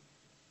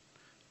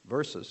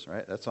versus,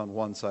 right, that's on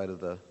one side of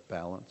the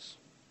balance,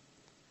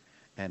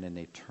 and an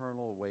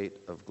eternal weight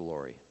of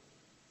glory,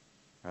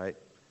 right?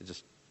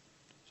 It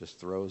just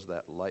throws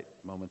that light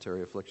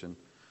momentary affliction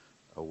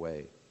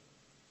away.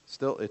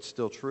 It's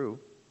still true,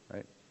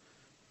 right?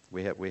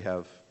 We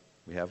have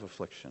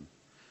affliction.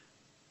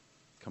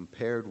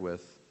 Compared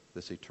with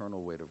this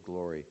eternal weight of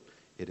glory,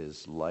 it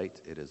is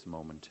light, it is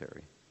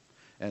momentary.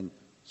 And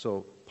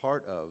so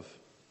part of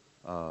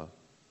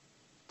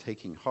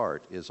taking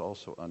heart is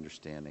also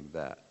understanding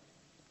that.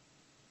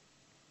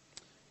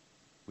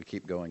 We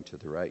keep going to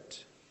the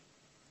right.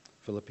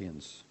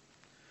 Philippians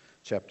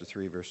chapter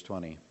 3, verse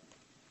 20.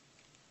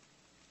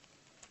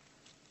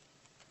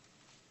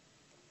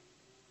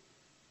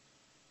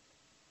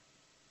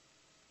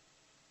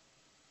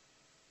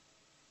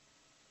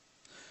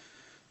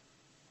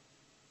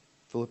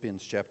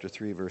 Philippians chapter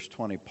 3, verse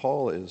 20.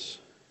 Paul has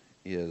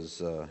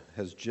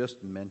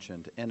just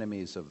mentioned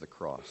enemies of the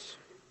cross,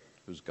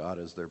 whose God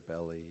is their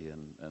belly,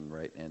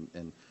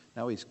 and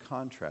now he's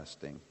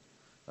contrasting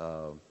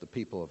the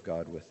people of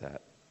God with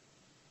that.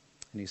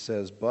 And he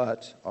says,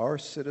 "But our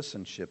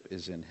citizenship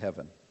is in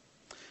heaven,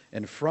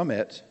 and from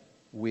it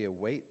we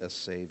await a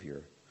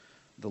Savior,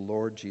 the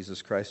Lord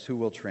Jesus Christ, who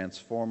will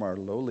transform our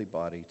lowly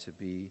body to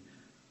be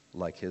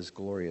like his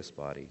glorious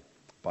body,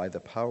 by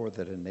the power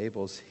that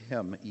enables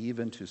him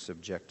even to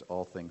subject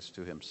all things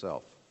to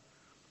himself."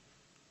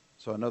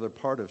 So another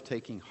part of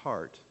taking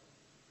heart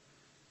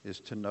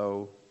is to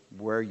know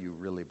where you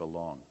really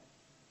belong.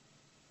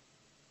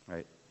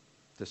 Right?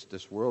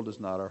 This world is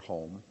not our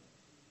home.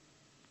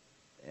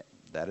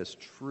 That is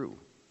true.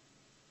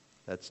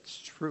 That's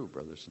true,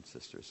 brothers and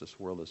sisters. This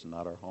world is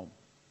not our home.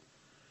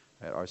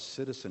 Right? Our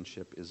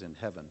citizenship is in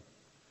heaven.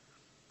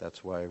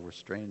 That's why we're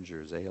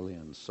strangers,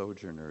 aliens,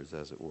 sojourners,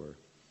 as it were,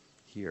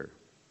 here.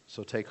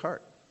 So take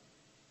heart.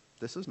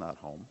 This is not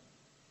home.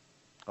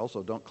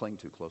 Also, don't cling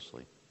too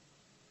closely.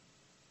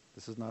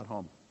 This is not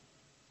home.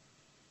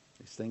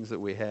 These things that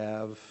we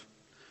have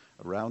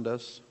around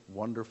us,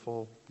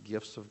 wonderful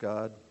gifts of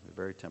God, they're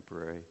very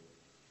temporary.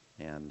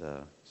 And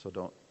so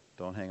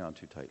don't hang on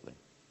too tightly.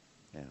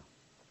 Yeah.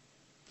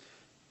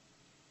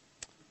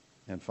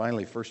 And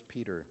finally, 1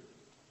 Peter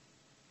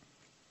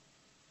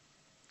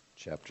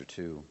chapter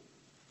 2.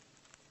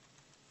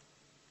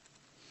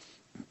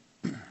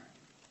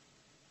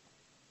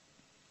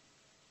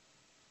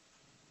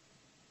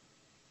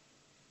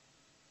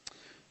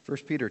 1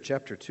 Peter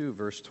chapter 2,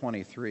 verse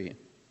 23.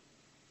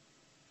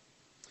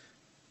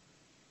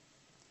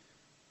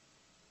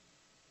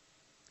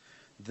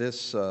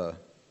 This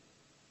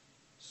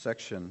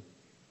section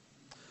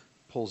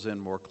pulls in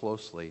more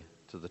closely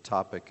to the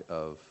topic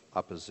of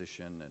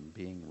opposition and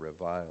being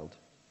reviled,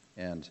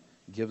 and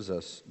gives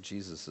us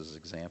Jesus'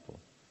 example.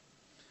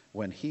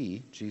 When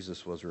he,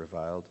 Jesus, was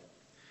reviled,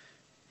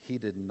 he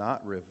did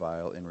not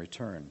revile in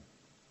return.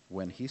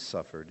 When he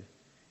suffered,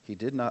 he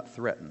did not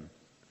threaten,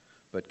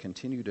 but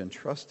continued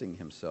entrusting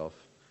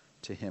himself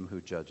to him who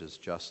judges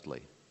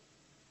justly.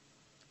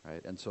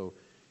 Right? And so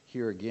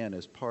here again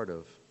is part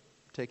of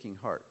taking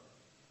heart.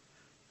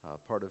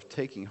 Part of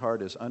taking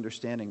heart is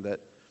understanding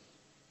that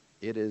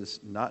it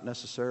is not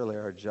necessarily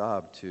our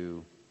job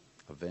to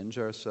avenge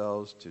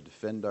ourselves, to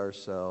defend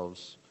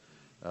ourselves,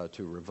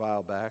 to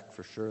revile back.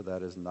 For sure,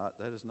 that is not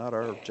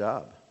our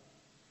job.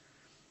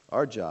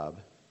 Our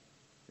job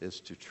is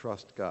to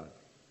trust God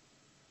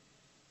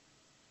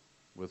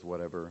with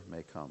whatever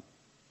may come.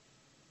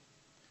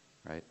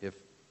 Right?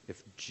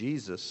 If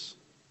Jesus,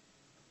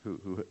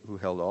 who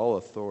held all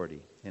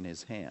authority in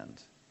his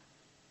hand,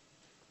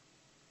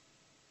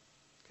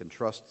 can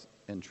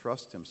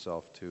entrust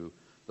himself to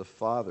the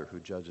Father who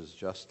judges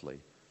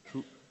justly,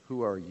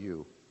 who are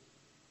you?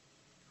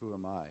 Who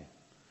am I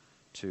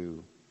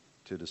to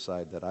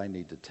decide that I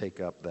need to take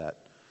up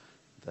that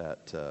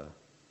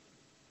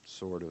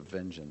sword of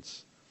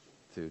vengeance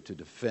to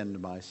defend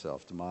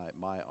myself, to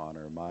my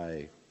honor,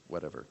 my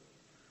whatever?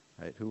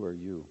 Right? Who are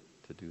you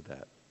to do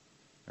that?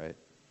 Right?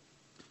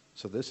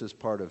 So this is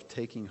part of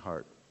taking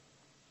heart,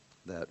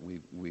 that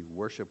we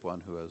worship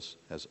one who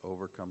has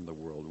overcome the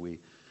world.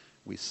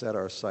 We set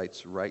our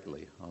sights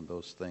rightly on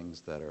those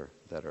things that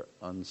are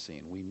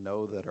unseen. We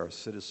know that our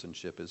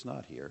citizenship is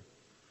not here,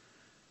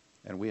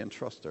 and we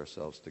entrust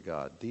ourselves to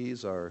God.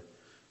 These are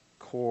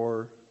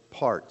core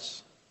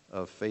parts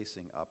of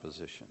facing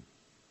opposition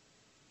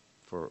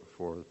for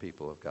the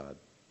people of God.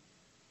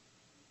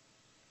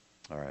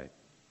 All right.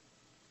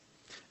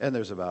 And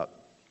there's about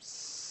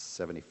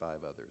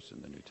 75 others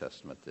in the New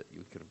Testament that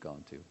you could have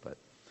gone to, but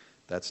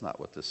that's not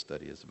what this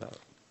study is about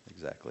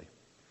exactly.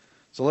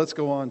 So let's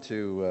go on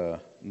to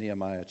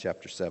Nehemiah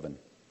chapter 7.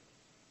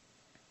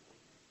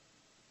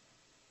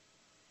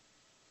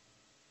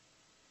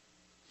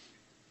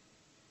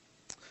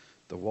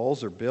 The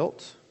walls are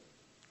built,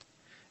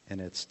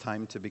 and it's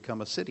time to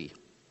become a city.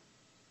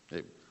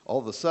 All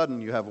of a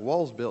sudden, you have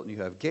walls built and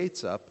you have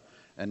gates up,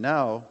 and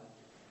now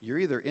you're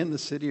either in the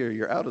city or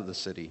you're out of the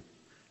city.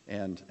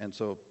 And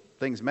so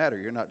things matter.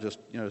 You're not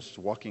just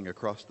walking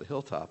across the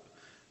hilltop.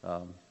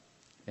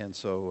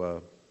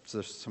 So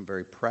there's some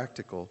very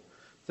practical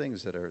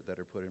things that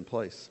are put in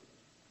place.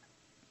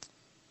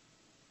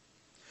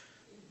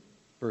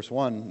 Verse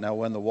 1, "Now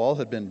when the wall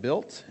had been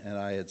built, and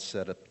I had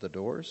set up the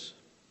doors,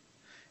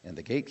 and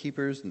the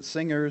gatekeepers and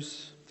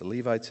singers, the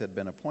Levites had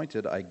been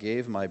appointed, I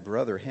gave my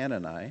brother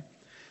Hanani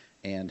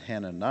and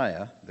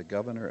Hananiah, the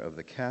governor of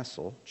the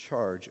castle,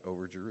 charge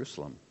over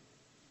Jerusalem.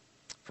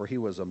 For he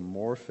was a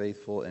more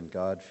faithful and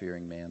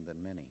God-fearing man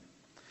than many.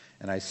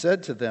 And I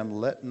said to them,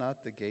 let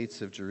not the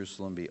gates of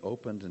Jerusalem be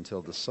opened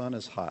until the sun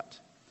is hot.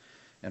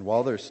 And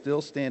while they're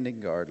still standing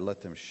guard,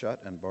 let them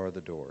shut and bar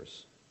the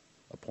doors.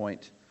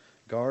 Appoint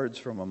guards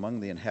from among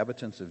the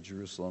inhabitants of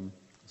Jerusalem,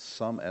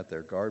 some at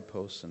their guard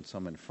posts and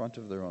some in front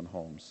of their own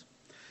homes.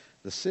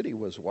 The city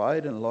was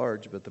wide and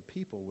large, but the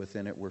people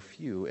within it were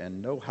few,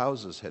 and no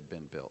houses had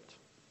been built.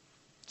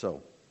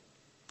 So,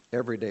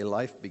 everyday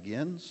life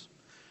begins.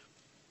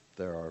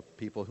 There are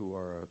people who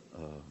are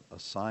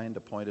assigned,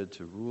 appointed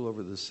to rule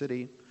over the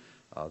city.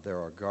 There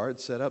are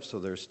guards set up, so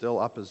there's still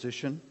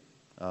opposition.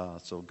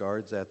 So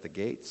guards at the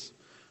gates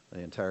the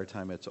entire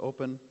time it's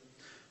open.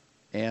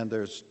 And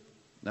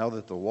now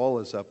that the wall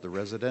is up, the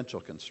residential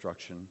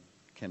construction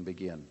can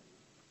begin.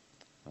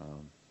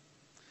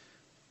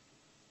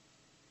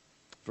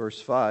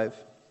 Verse 5,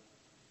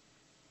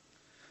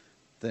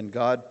 then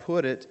God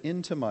put it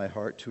into my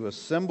heart to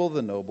assemble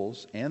the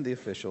nobles and the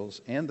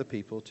officials and the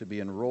people to be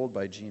enrolled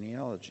by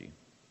genealogy.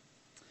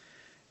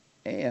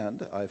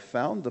 And I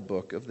found the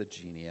book of the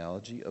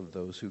genealogy of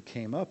those who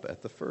came up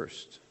at the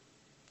first.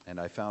 And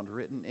I found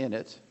written in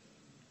it,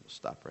 we'll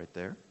stop right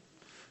there,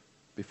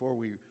 before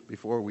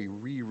we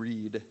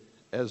reread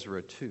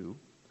Ezra 2,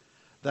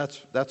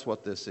 that's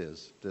what this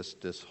is.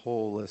 This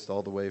whole list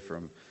all the way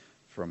from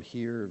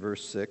here,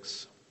 verse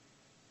 6,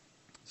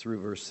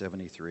 through verse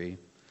 73,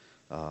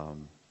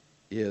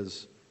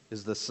 is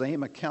the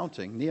same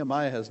accounting.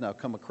 Nehemiah has now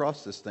come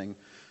across this thing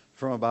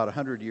from about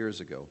 100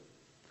 years ago.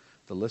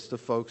 The list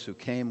of folks who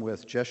came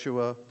with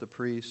Jeshua the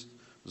priest,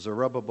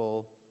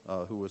 Zerubbabel,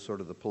 who was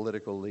sort of the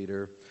political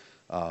leader.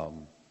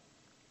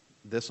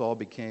 This all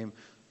came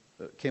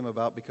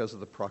about because of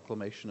the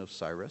proclamation of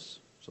Cyrus.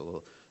 So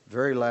the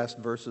very last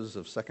verses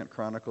of 2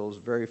 Chronicles,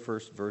 very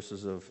first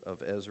verses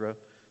of Ezra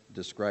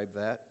describe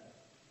that.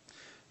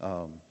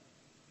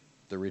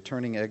 The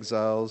returning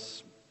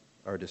exiles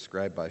are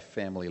described by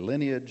family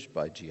lineage,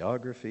 by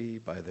geography,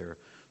 by their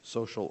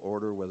social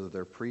order, whether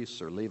they're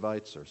priests or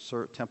Levites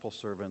or temple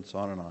servants,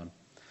 on and on.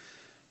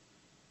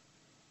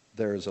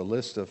 There's a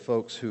list of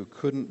folks who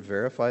couldn't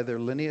verify their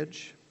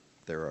lineage.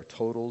 There are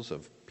totals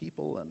of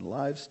people and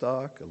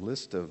livestock, a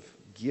list of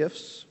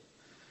gifts.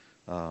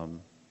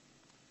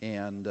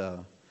 And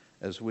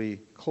as we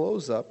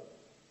close up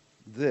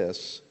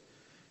this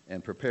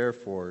and prepare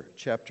for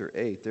chapter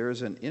 8, there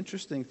is an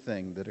interesting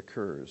thing that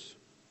occurs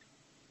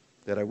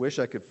that I wish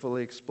I could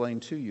fully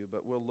explain to you,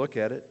 but we'll look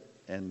at it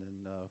and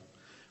then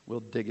we'll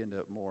dig into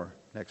it more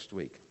next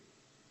week.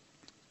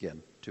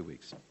 Again, 2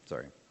 weeks,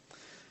 sorry.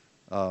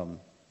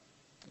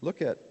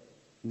 Look at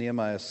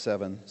Nehemiah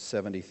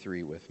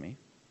 7:73 with me.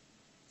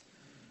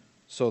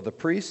 So the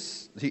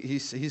priests,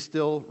 he's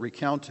still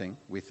recounting,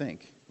 we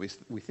think. We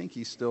think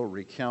he's still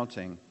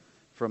recounting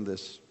from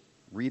this,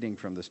 reading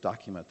from this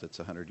document that's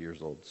 100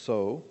 years old.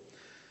 So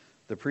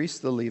the priests,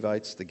 the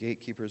Levites, the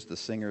gatekeepers, the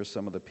singers,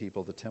 some of the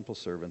people, the temple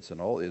servants,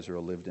 and all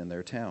Israel lived in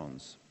their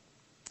towns.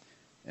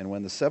 And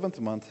when the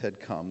 7th month had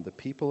come, the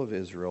people of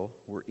Israel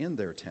were in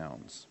their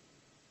towns.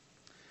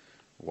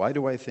 Why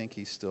do I think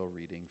he's still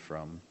reading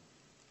from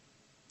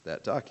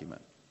that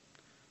document?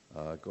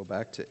 Go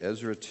back to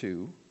Ezra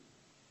 2.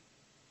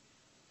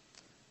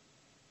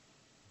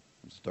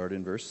 Start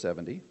in verse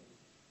 70.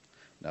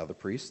 Now the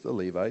priests, the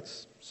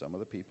Levites, some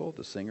of the people,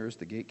 the singers,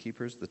 the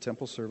gatekeepers, the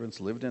temple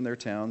servants lived in their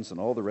towns, and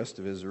all the rest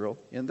of Israel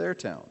in their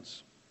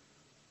towns.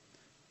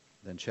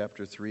 Then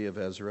chapter 3 of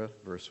Ezra,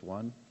 verse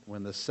 1.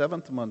 When the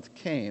 7th month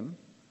came,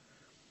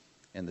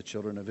 and the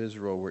children of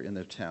Israel were in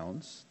their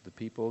towns, the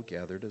people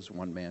gathered as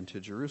one man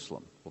to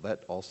Jerusalem. Well,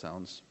 that all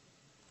sounds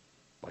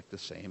like the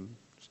same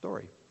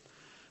story.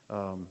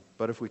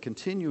 But if we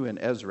continue in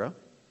Ezra,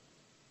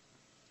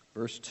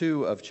 verse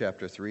 2 of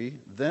chapter 3,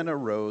 then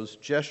arose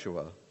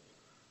Jeshua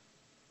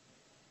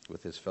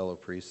with his fellow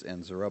priests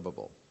and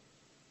Zerubbabel.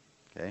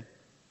 Okay?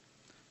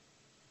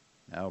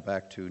 Now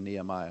back to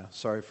Nehemiah.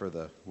 Sorry for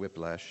the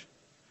whiplash.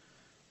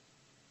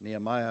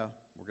 Nehemiah,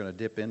 we're going to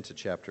dip into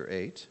chapter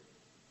 8.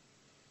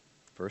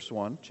 Verse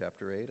 1,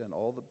 chapter 8, and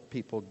all the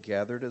people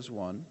gathered as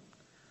one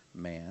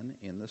man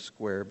in the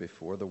square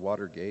before the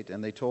water gate,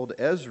 and they told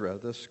Ezra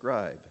the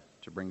scribe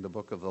to bring the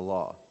book of the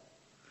law.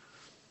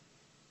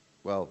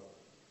 Well,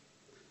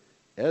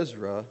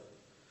 Ezra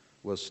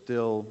was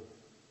still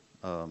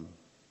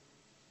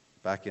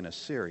back in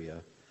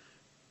Assyria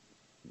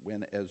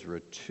when Ezra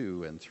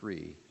 2 and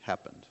 3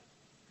 happened.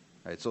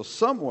 All right, so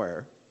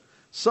somewhere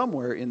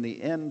in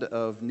the end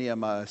of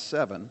Nehemiah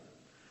 7,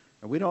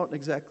 and we don't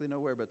exactly know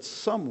where, but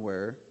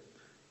somewhere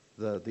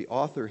the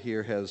author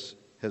here has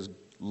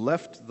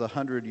left the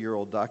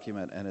 100-year-old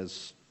document and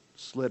has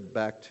slid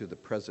back to the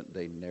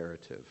present-day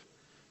narrative,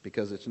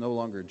 because it's no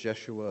longer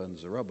Jeshua and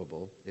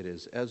Zerubbabel, it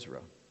is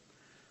Ezra.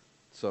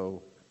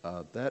 So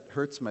that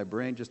hurts my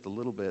brain just a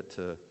little bit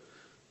to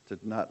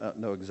not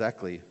know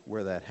exactly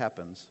where that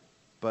happens,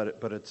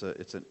 but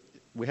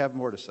we have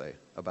more to say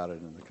about it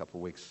in a couple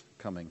weeks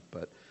coming.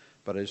 But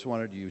I just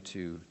wanted you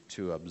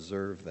to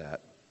observe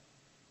that.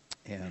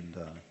 And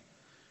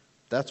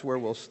that's where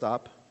we'll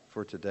stop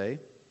for today.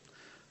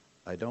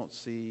 I don't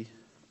see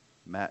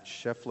Matt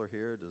Scheffler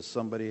here. Does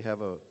somebody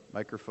have a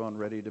microphone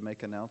ready to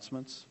make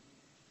announcements?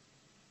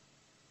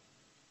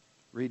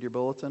 Read your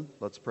bulletin.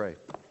 Let's pray.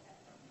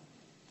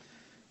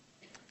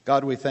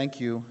 God, we thank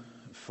you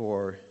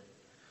for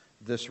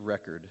this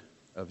record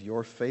of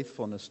your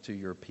faithfulness to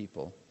your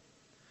people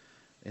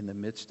in the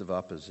midst of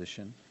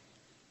opposition,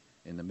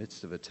 in the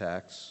midst of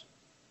attacks.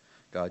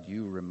 God,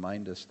 you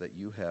remind us that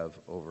you have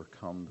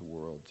overcome the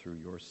world through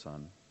your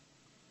Son,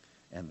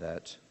 and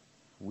that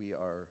we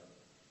are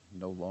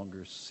no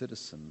longer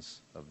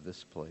citizens of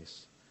this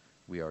place.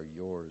 We are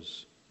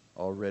yours,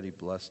 already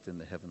blessed in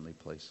the heavenly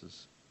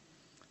places.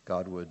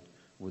 God, would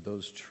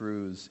those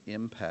truths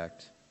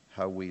impact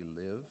how we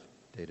live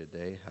day to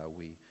day, how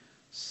we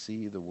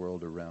see the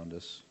world around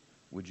us?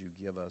 Would you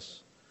give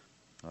us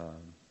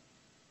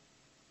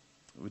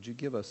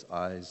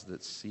eyes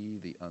that see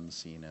the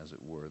unseen, as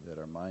it were, that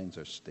our minds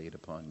are stayed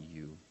upon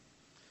you?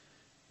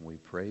 We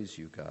praise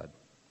you, God,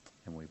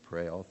 and we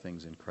pray all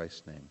things in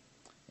Christ's name.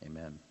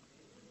 Amen.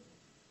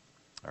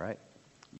 All right.